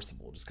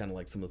unenforceable, just kind of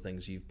like some of the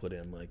things you've put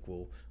in, like,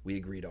 well, we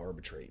agree to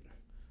arbitrate.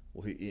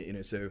 Well,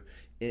 so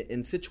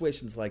in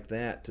situations like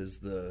that, does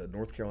the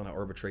North Carolina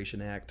Arbitration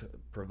Act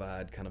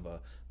provide kind of a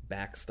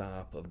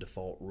backstop of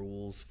default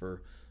rules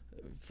for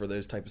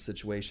those type of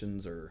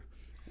situations? Or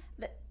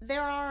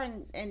there are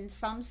in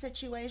some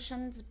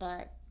situations,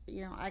 but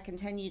I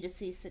continue to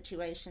see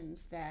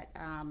situations that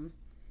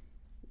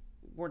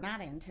were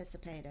not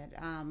anticipated.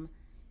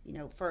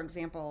 For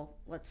example,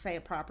 let's say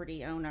a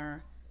property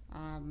owner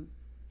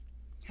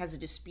has a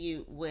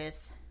dispute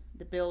with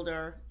the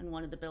builder and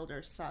one of the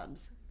builder's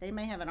subs. They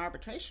may have an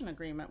arbitration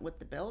agreement with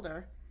the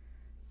builder,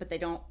 but they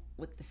don't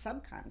with the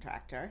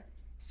subcontractor.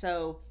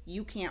 So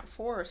you can't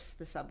force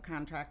the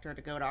subcontractor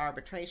to go to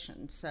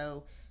arbitration.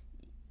 So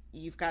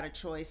you've got a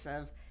choice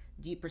of,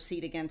 do you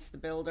proceed against the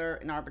builder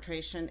in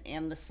arbitration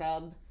and the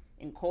sub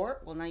in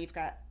court? Well, now you've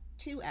got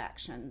two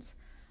actions.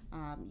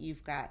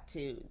 You've got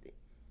to,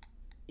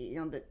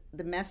 the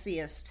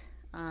messiest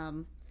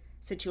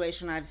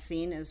situation I've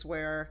seen is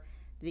where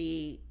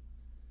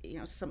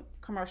some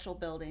commercial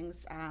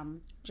buildings,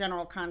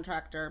 general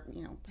contractor,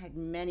 had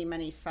many,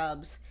 many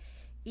subs.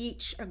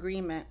 Each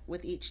agreement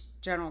with each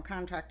general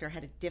contractor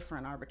had a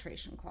different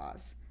arbitration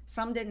clause.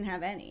 Some didn't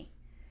have any.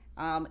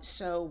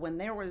 So when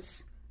there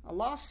was a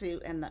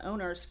lawsuit and the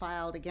owners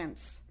filed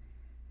against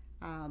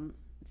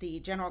the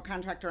general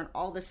contractor and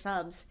all the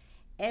subs,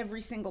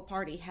 every single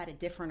party had a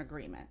different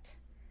agreement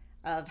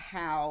of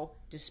how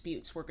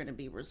disputes were going to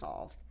be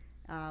resolved.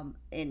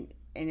 And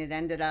it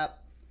ended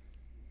up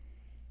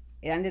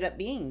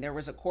being there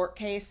was a court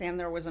case and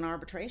there was an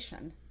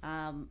arbitration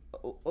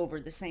over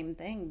the same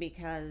thing,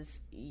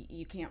 because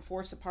you can't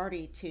force a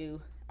party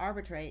to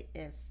arbitrate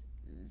if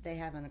they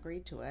haven't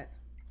agreed to it.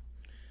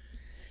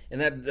 And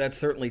that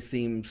certainly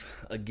seems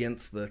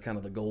against the kind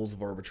of the goals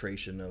of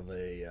arbitration of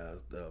a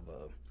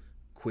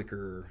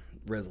quicker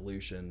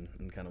resolution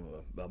and kind of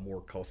a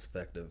more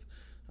cost-effective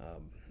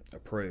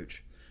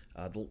approach.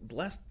 The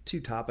last two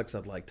topics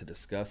I'd like to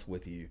discuss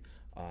with you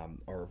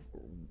are,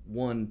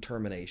 one,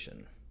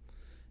 termination.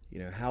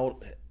 How,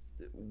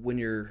 when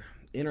you're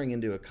entering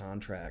into a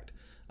contract,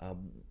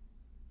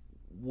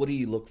 what do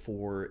you look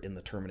for in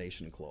the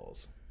termination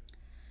clause?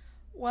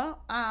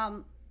 Well,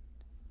 a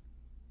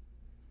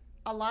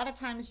lot of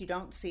times you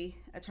don't see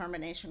a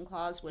termination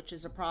clause, which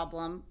is a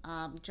problem.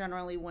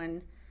 Generally,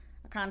 when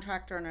a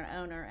contractor and an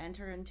owner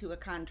enter into a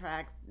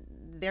contract,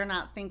 they're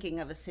not thinking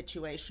of a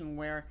situation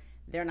where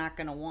they're not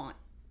going to want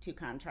to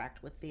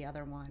contract with the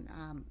other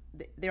one.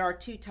 There are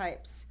two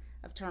types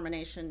of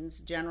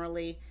terminations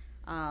generally.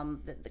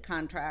 The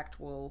contract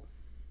will,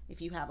 if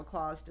you have a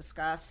clause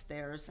discussed,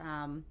 there's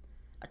a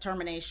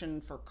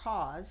termination for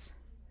cause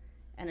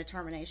and a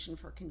termination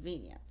for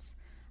convenience.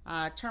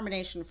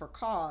 Termination for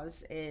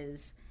cause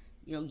is,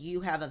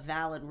 you have a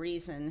valid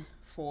reason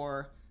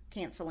for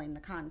canceling the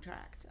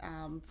contract.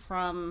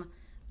 From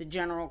the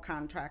general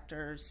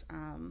contractor's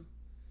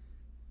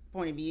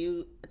point of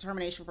view, a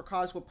termination for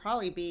cause will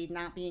probably be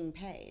not being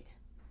paid.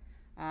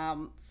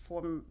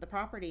 From the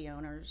property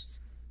owner's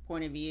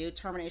point of view,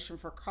 termination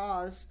for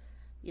cause,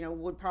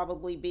 would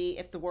probably be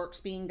if the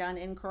work's being done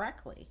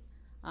incorrectly.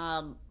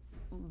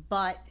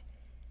 But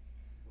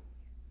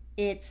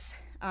it's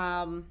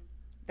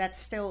that's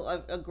still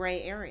a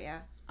gray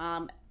area.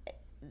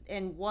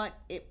 and what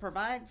it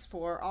provides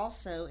for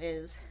also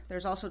is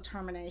there's also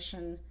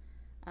termination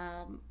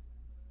um,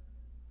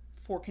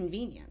 for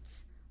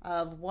convenience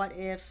of what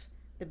if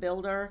the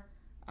builder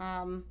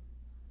um,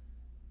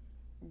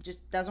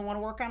 just doesn't want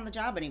to work on the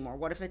job anymore.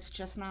 What if it's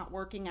just not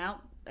working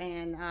out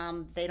and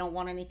they don't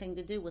want anything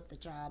to do with the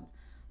job?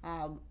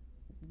 Um,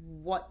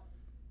 what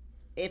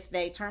if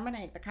they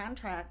terminate the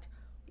contract?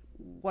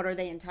 What are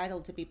they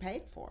entitled to be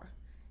paid for?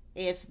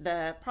 If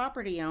the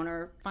property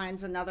owner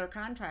finds another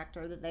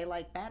contractor that they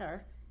like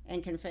better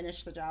and can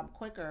finish the job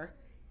quicker,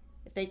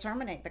 if they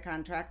terminate the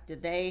contract,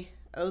 did they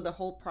owe the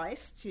whole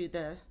price to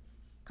the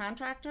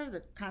contractor?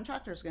 The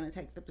contractor is going to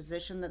take the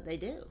position that they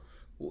do.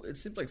 Well, it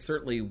seems like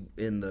certainly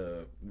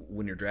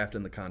when you're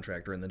drafting the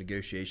contract or in the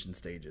negotiation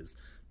stages,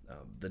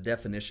 the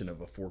definition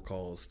of a for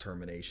cause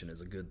termination is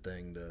a good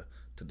thing to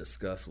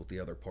discuss with the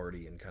other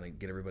party and kind of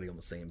get everybody on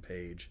the same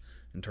page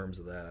in terms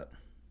of that.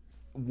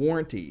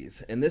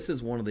 Warranties, and this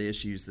is one of the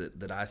issues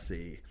that I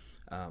see.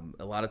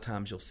 A lot of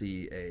times you'll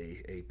see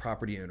a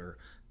property owner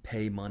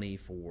pay money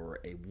for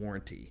a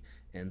warranty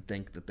and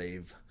think that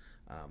they've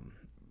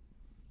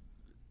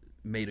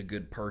made a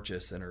good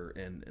purchase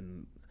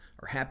and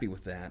are happy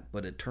with that,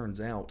 but it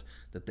turns out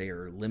that they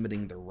are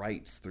limiting their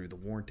rights through the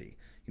warranty.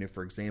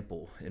 For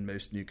example, in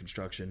most new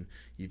construction,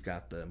 you've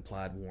got the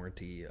implied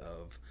warranty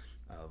of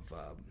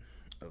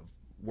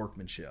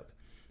workmanship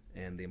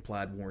and the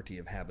implied warranty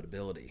of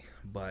habitability.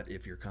 But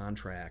if your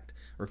contract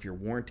or if your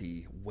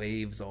warranty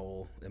waives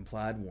all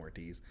implied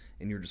warranties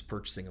and you're just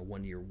purchasing a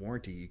 1-year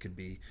warranty, you could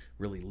be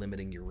really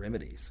limiting your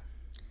remedies.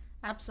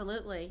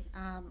 Absolutely.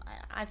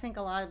 I think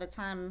a lot of the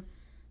time,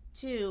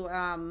 too,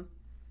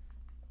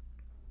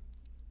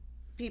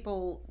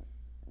 people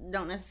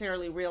don't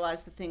necessarily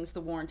realize the things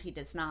the warranty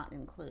does not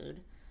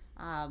include.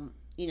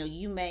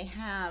 You may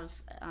have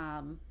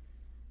a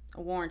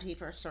warranty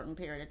for a certain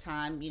period of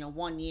time,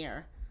 1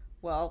 year.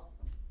 Well,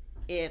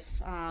 if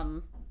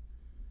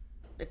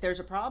there's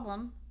a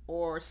problem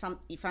or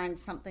you find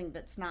something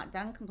that's not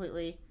done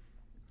completely,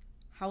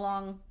 how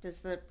long does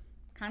the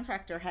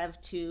contractor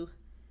have to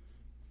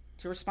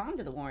respond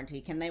to the warranty?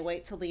 Can they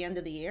wait till the end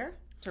of the year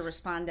to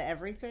respond to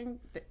everything?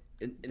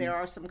 There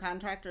are some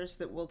contractors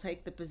that will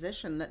take the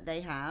position that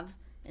they have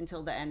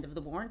until the end of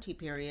the warranty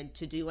period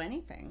to do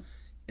anything.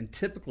 And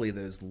typically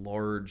those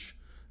large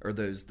or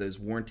those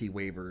warranty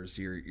waivers,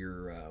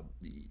 your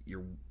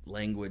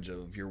language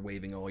of you're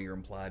waiving all your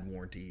implied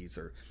warranties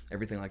or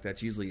everything like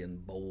that's usually in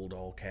bold,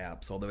 all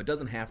caps, although it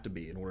doesn't have to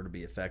be in order to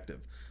be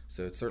effective.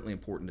 So it's certainly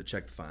important to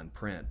check the fine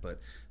print, but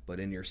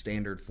in your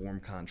standard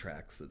form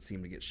contracts that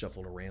seem to get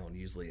shuffled around,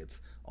 usually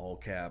it's all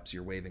caps,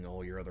 you're waiving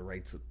all your other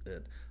rights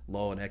at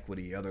law and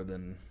equity other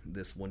than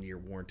this 1-year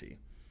warranty.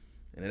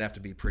 And it'd have to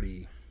be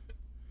pretty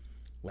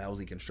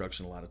lousy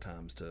construction a lot of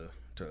times to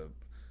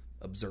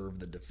observe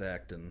the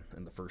defect in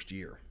the first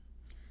year.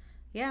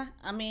 Yeah,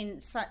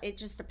 so it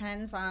just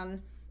depends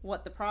on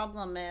what the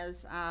problem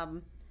is.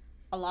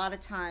 A lot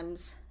of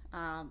times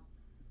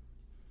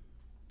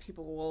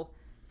people will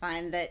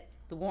find that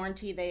the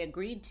warranty they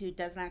agreed to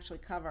doesn't actually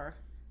cover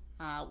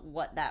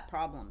what that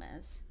problem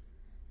is.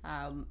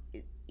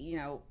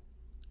 The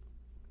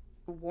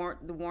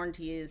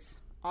warranty is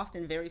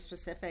often very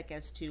specific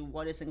as to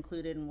what is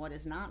included and what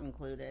is not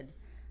included.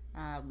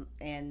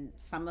 And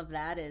some of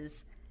that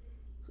is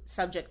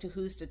subject to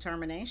whose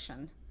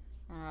determination.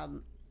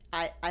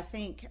 I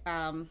think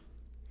a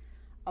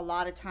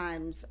lot of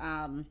times,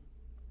 on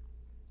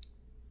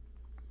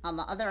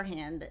the other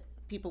hand,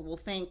 people will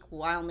think,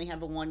 well, I only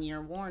have a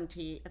 1-year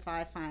warranty. If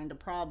I find a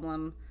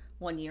problem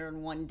 1 year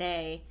and 1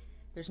 day,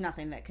 there's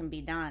nothing that can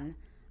be done.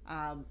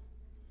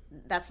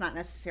 That's not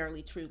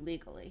necessarily true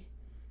legally.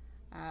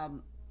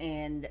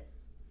 And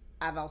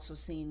I've also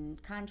seen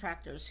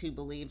contractors who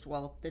believed,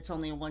 well, it's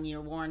only a 1-year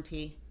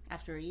warranty.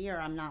 After a year,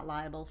 I'm not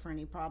liable for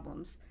any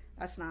problems.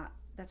 That's not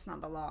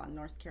the law in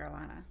North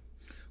Carolina.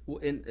 Well,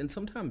 and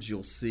sometimes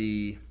you'll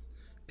see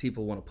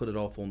people want to put it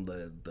off on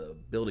the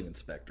building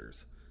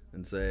inspectors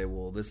and say,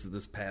 well,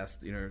 this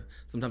passed.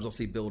 Sometimes I'll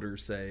see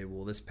builders say,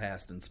 well, this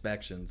passed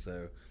inspection,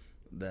 so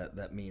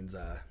that means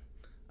I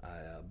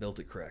built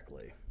it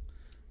correctly.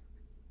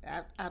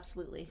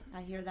 Absolutely,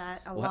 I hear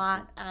that a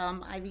lot.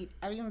 I've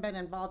even been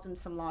involved in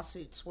some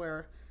lawsuits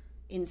where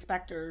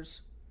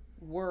inspectors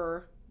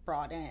were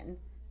brought in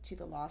to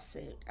the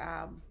lawsuit.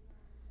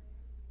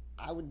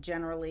 I would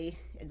generally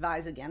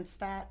advise against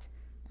that.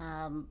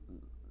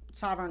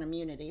 Sovereign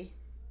immunity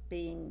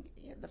being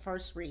the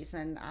first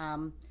reason.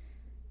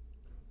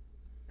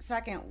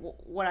 Second,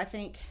 what I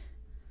think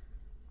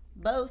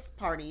both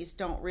parties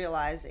don't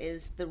realize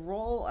is the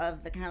role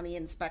of the county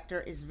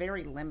inspector is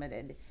very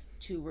limited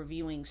to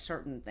reviewing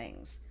certain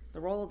things. The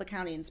role of the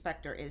county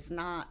inspector is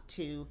not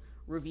to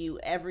review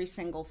every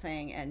single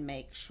thing and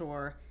make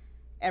sure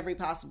every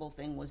possible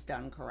thing was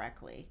done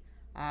correctly.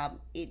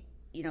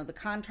 The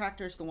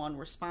contractor is the one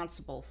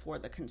responsible for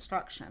the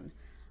construction.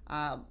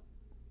 A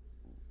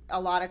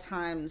lot of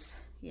times,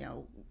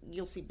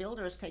 you'll see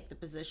builders take the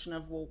position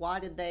of, well, why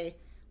did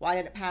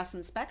it pass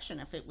inspection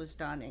if it was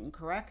done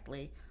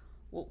incorrectly?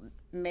 Well,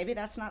 maybe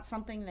that's not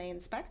something they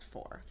inspect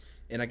for.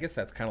 And I guess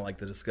that's kind of like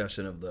the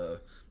discussion of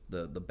the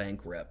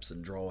bank reps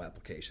and draw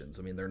applications.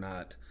 I mean, they're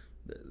not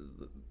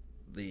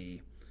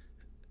the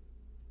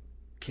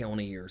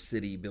county or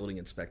city building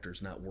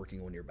inspectors not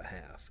working on your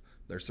behalf.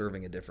 They're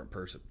serving a different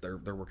person.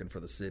 They're working for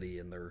the city,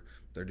 and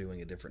they're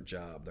doing a different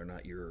job. They're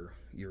not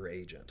your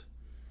agent.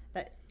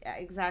 That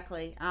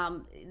exactly.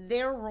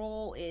 Their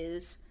role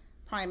is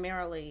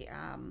primarily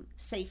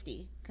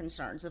safety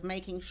concerns of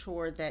making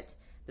sure that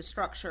the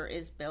structure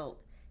is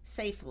built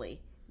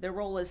safely. Their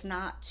role is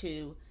not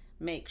to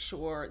make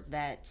sure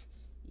that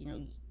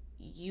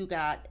you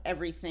got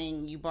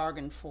everything you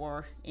bargained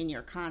for in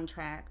your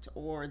contract,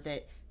 or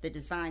that the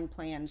design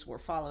plans were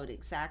followed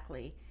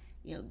exactly.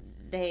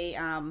 They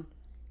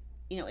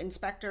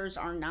inspectors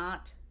are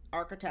not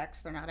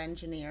architects, they're not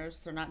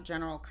engineers, they're not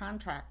general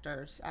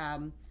contractors.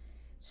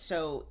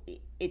 So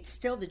it's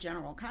still the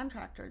general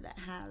contractor that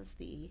has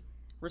the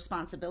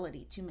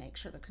responsibility to make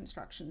sure the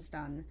construction's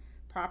done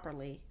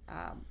properly.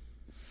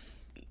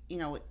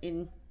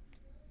 In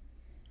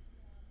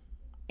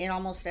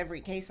almost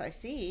every case I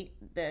see,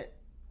 that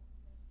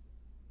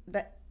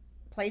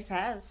place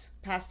has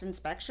passed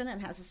inspection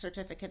and has a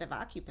certificate of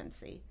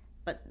occupancy,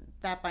 but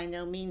that by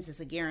no means is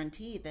a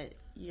guarantee that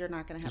you're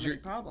not going to have any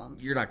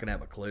problems. You're not going to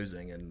have a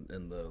closing, and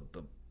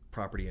the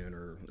property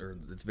owner, or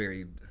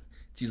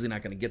it's usually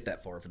not going to get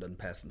that far if it doesn't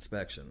pass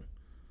inspection.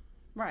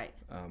 Right.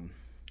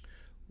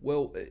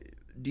 Well,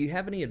 do you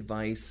have any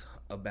advice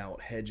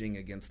about hedging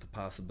against the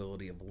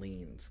possibility of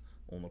liens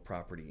on the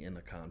property in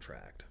a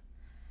contract?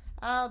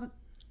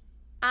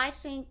 I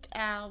think,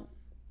 I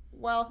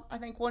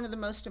think one of the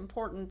most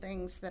important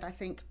things that I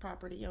think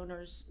property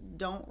owners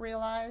don't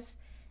realize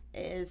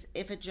is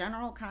if a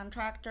general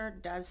contractor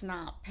does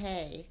not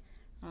pay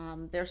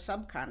their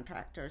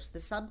subcontractors, the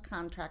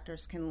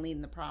subcontractors can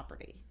lien the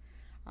property.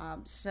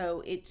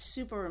 So it's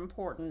super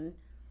important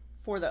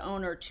for the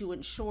owner to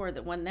ensure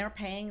that when they're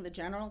paying the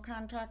general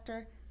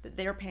contractor, that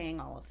they're paying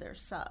all of their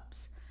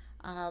subs.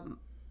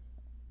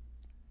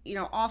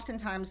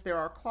 Oftentimes there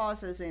are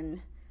clauses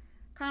in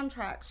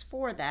contracts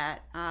for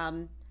that.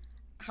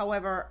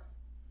 However,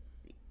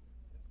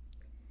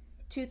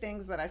 two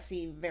things that I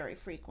see very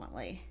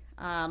frequently.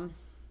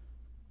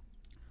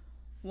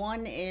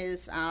 One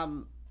is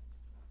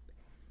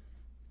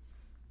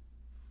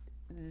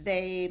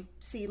they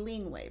see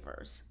lien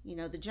waivers.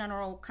 The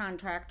general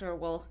contractor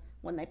will,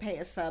 when they pay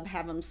a sub,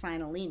 have them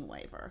sign a lien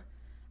waiver.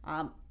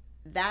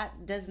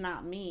 That does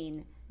not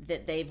mean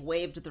that they've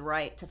waived the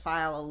right to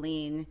file a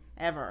lien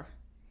ever.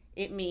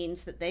 It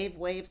means that they've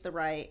waived the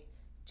right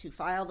to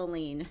file the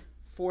lien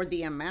for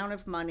the amount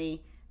of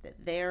money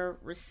that they're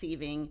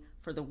receiving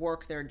for the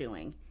work they're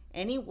doing.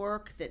 Any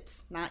work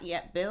that's not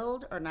yet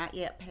billed or not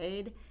yet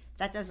paid,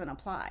 that doesn't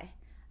apply.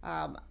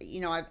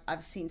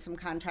 I've seen some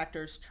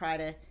contractors try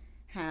to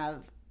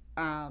have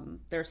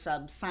their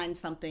subs sign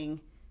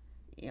something,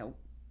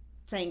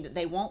 saying that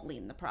they won't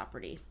lien the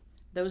property.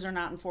 Those are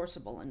not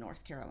enforceable in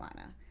North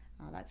Carolina.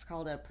 That's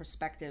called a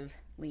prospective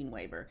lien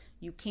waiver.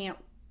 You can't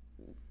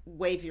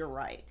waive your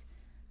right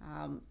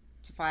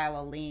to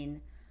file a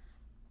lien.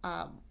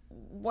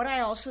 What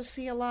I also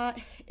see a lot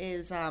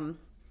is the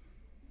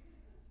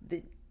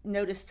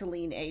notice to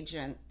lien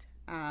agent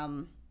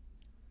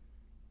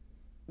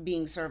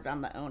being served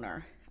on the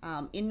owner.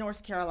 In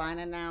North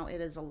Carolina now,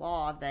 it is a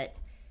law that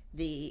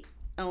the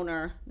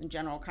owner, the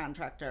general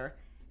contractor,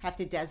 have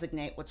to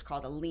designate what's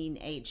called a lien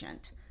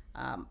agent.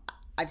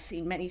 I've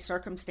seen many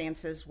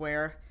circumstances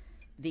where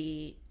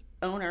the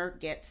owner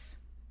gets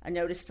a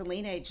notice to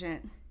lien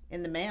agent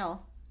in the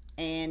mail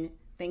and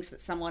thinks that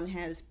someone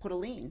has put a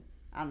lien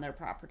on their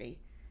property.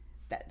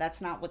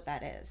 That's not what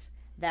that is.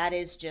 That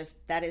is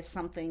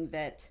something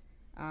that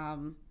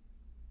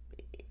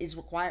is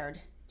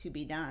required to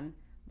be done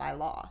by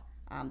law.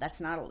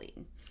 That's not a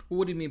lien. Well,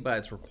 what do you mean by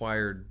it's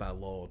required by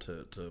law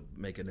to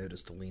make a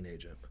notice to lien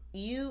agent?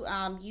 You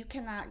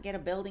cannot get a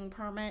building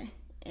permit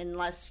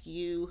unless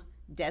you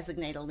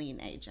designate a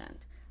lien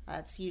agent.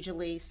 It's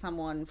usually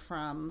someone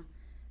from,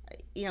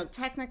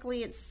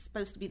 technically it's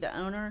supposed to be the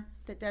owner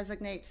that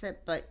designates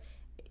it, but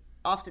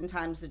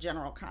oftentimes the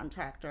general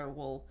contractor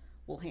will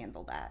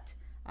handle that.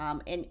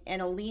 And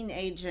a lien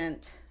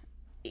agent,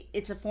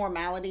 it's a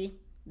formality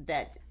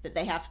that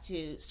they have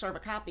to serve a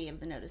copy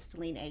of the notice to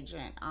lien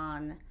agent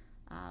on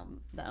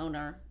the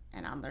owner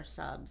and on their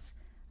subs.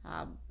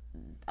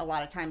 A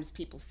lot of times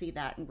people see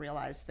that and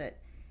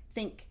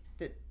think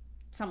that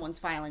someone's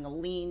filing a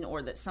lien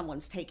or that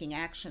someone's taking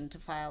action to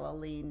file a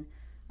lien.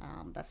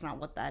 That's not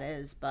what that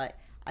is, but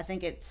I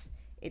think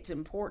it's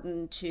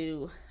important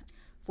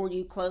for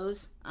you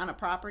close on a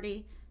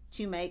property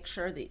to make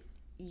sure that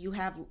you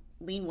have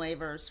lien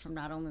waivers from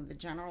not only the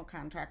general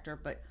contractor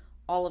but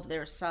all of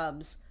their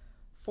subs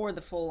for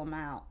the full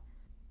amount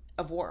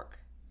of work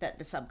that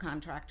the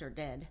subcontractor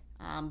did,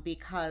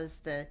 because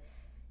the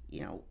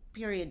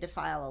period to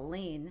file a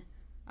lien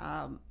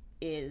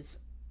is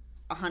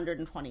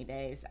 120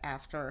 days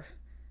after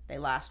they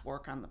last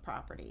work on the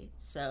property.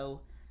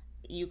 So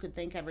you could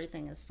think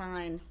everything is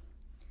fine,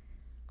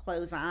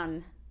 close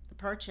on the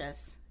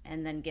purchase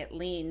and then get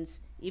liens,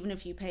 even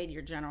if you paid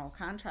your general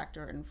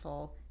contractor in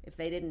full, if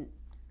they didn't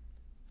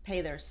pay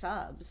their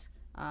subs,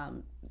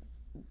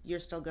 you're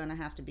still going to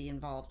have to be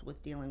involved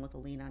with dealing with a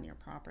lien on your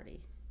property.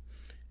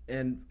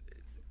 And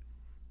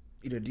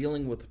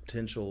dealing with the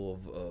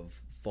potential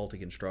of faulty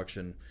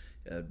construction,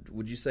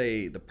 would you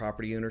say the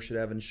property owner should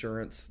have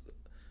insurance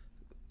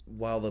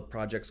while the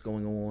project's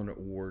going on,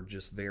 or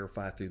just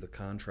verify through the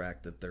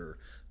contract that their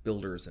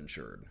builder is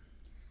insured?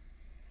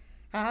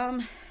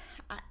 Um,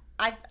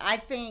 I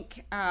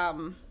think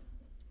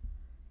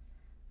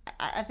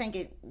I think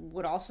it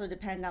would also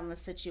depend on the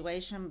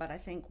situation, but I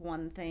think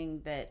one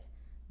thing that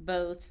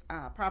both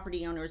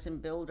property owners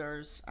and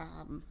builders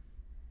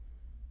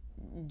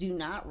do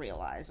not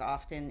realize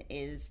often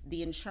is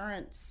the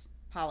insurance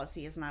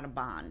policy is not a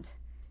bond.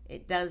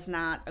 It does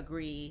not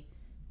agree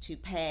to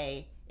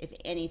pay if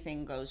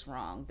anything goes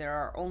wrong. There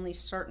are only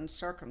certain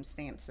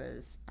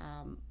circumstances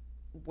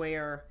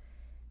where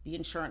the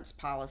insurance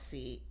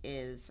policy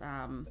is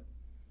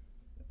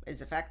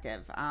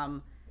effective.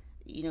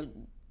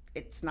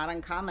 It's not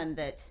uncommon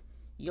that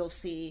you'll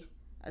see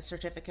a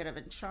certificate of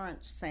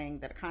insurance saying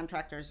that a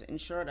contractor's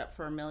insured up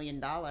for $1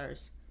 million.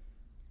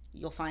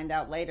 You'll find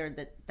out later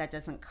that that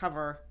doesn't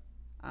cover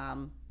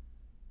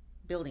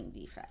building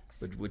defects.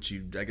 But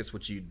I guess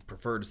what you'd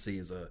prefer to see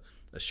is a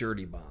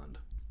surety bond.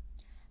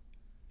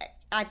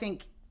 I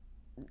think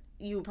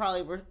you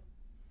probably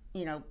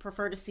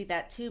prefer to see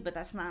that too, but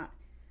that's not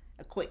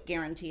a quick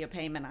guarantee of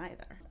payment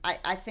either.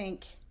 I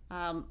think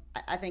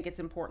it's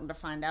important to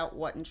find out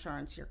what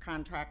insurance your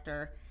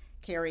contractor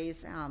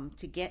carries,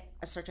 to get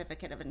a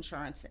certificate of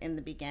insurance in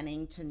the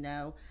beginning, to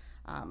know,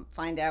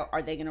 find out,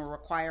 are they going to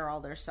require all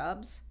their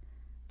subs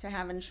to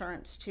have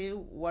insurance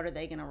too? What are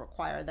they going to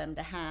require them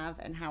to have,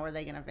 and how are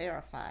they going to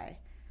verify?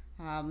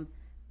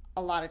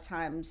 A lot of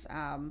times,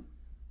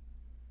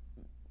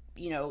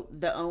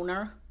 the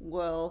owner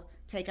will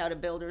take out a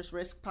builder's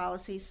risk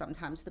policy.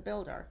 Sometimes the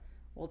builder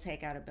will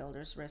take out a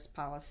builder's risk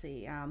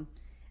policy.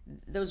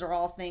 Those are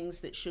all things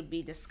that should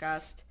be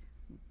discussed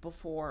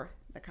before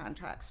the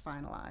contract's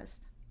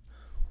finalized.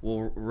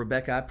 Well,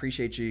 Rebecca, I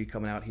appreciate you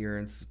coming out here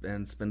and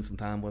spend some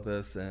time with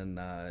us,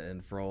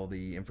 and for all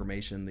the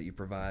information that you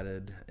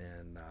provided,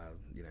 and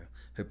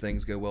hope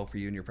things go well for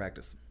you in your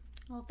practice.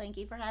 Well, thank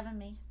you for having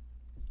me.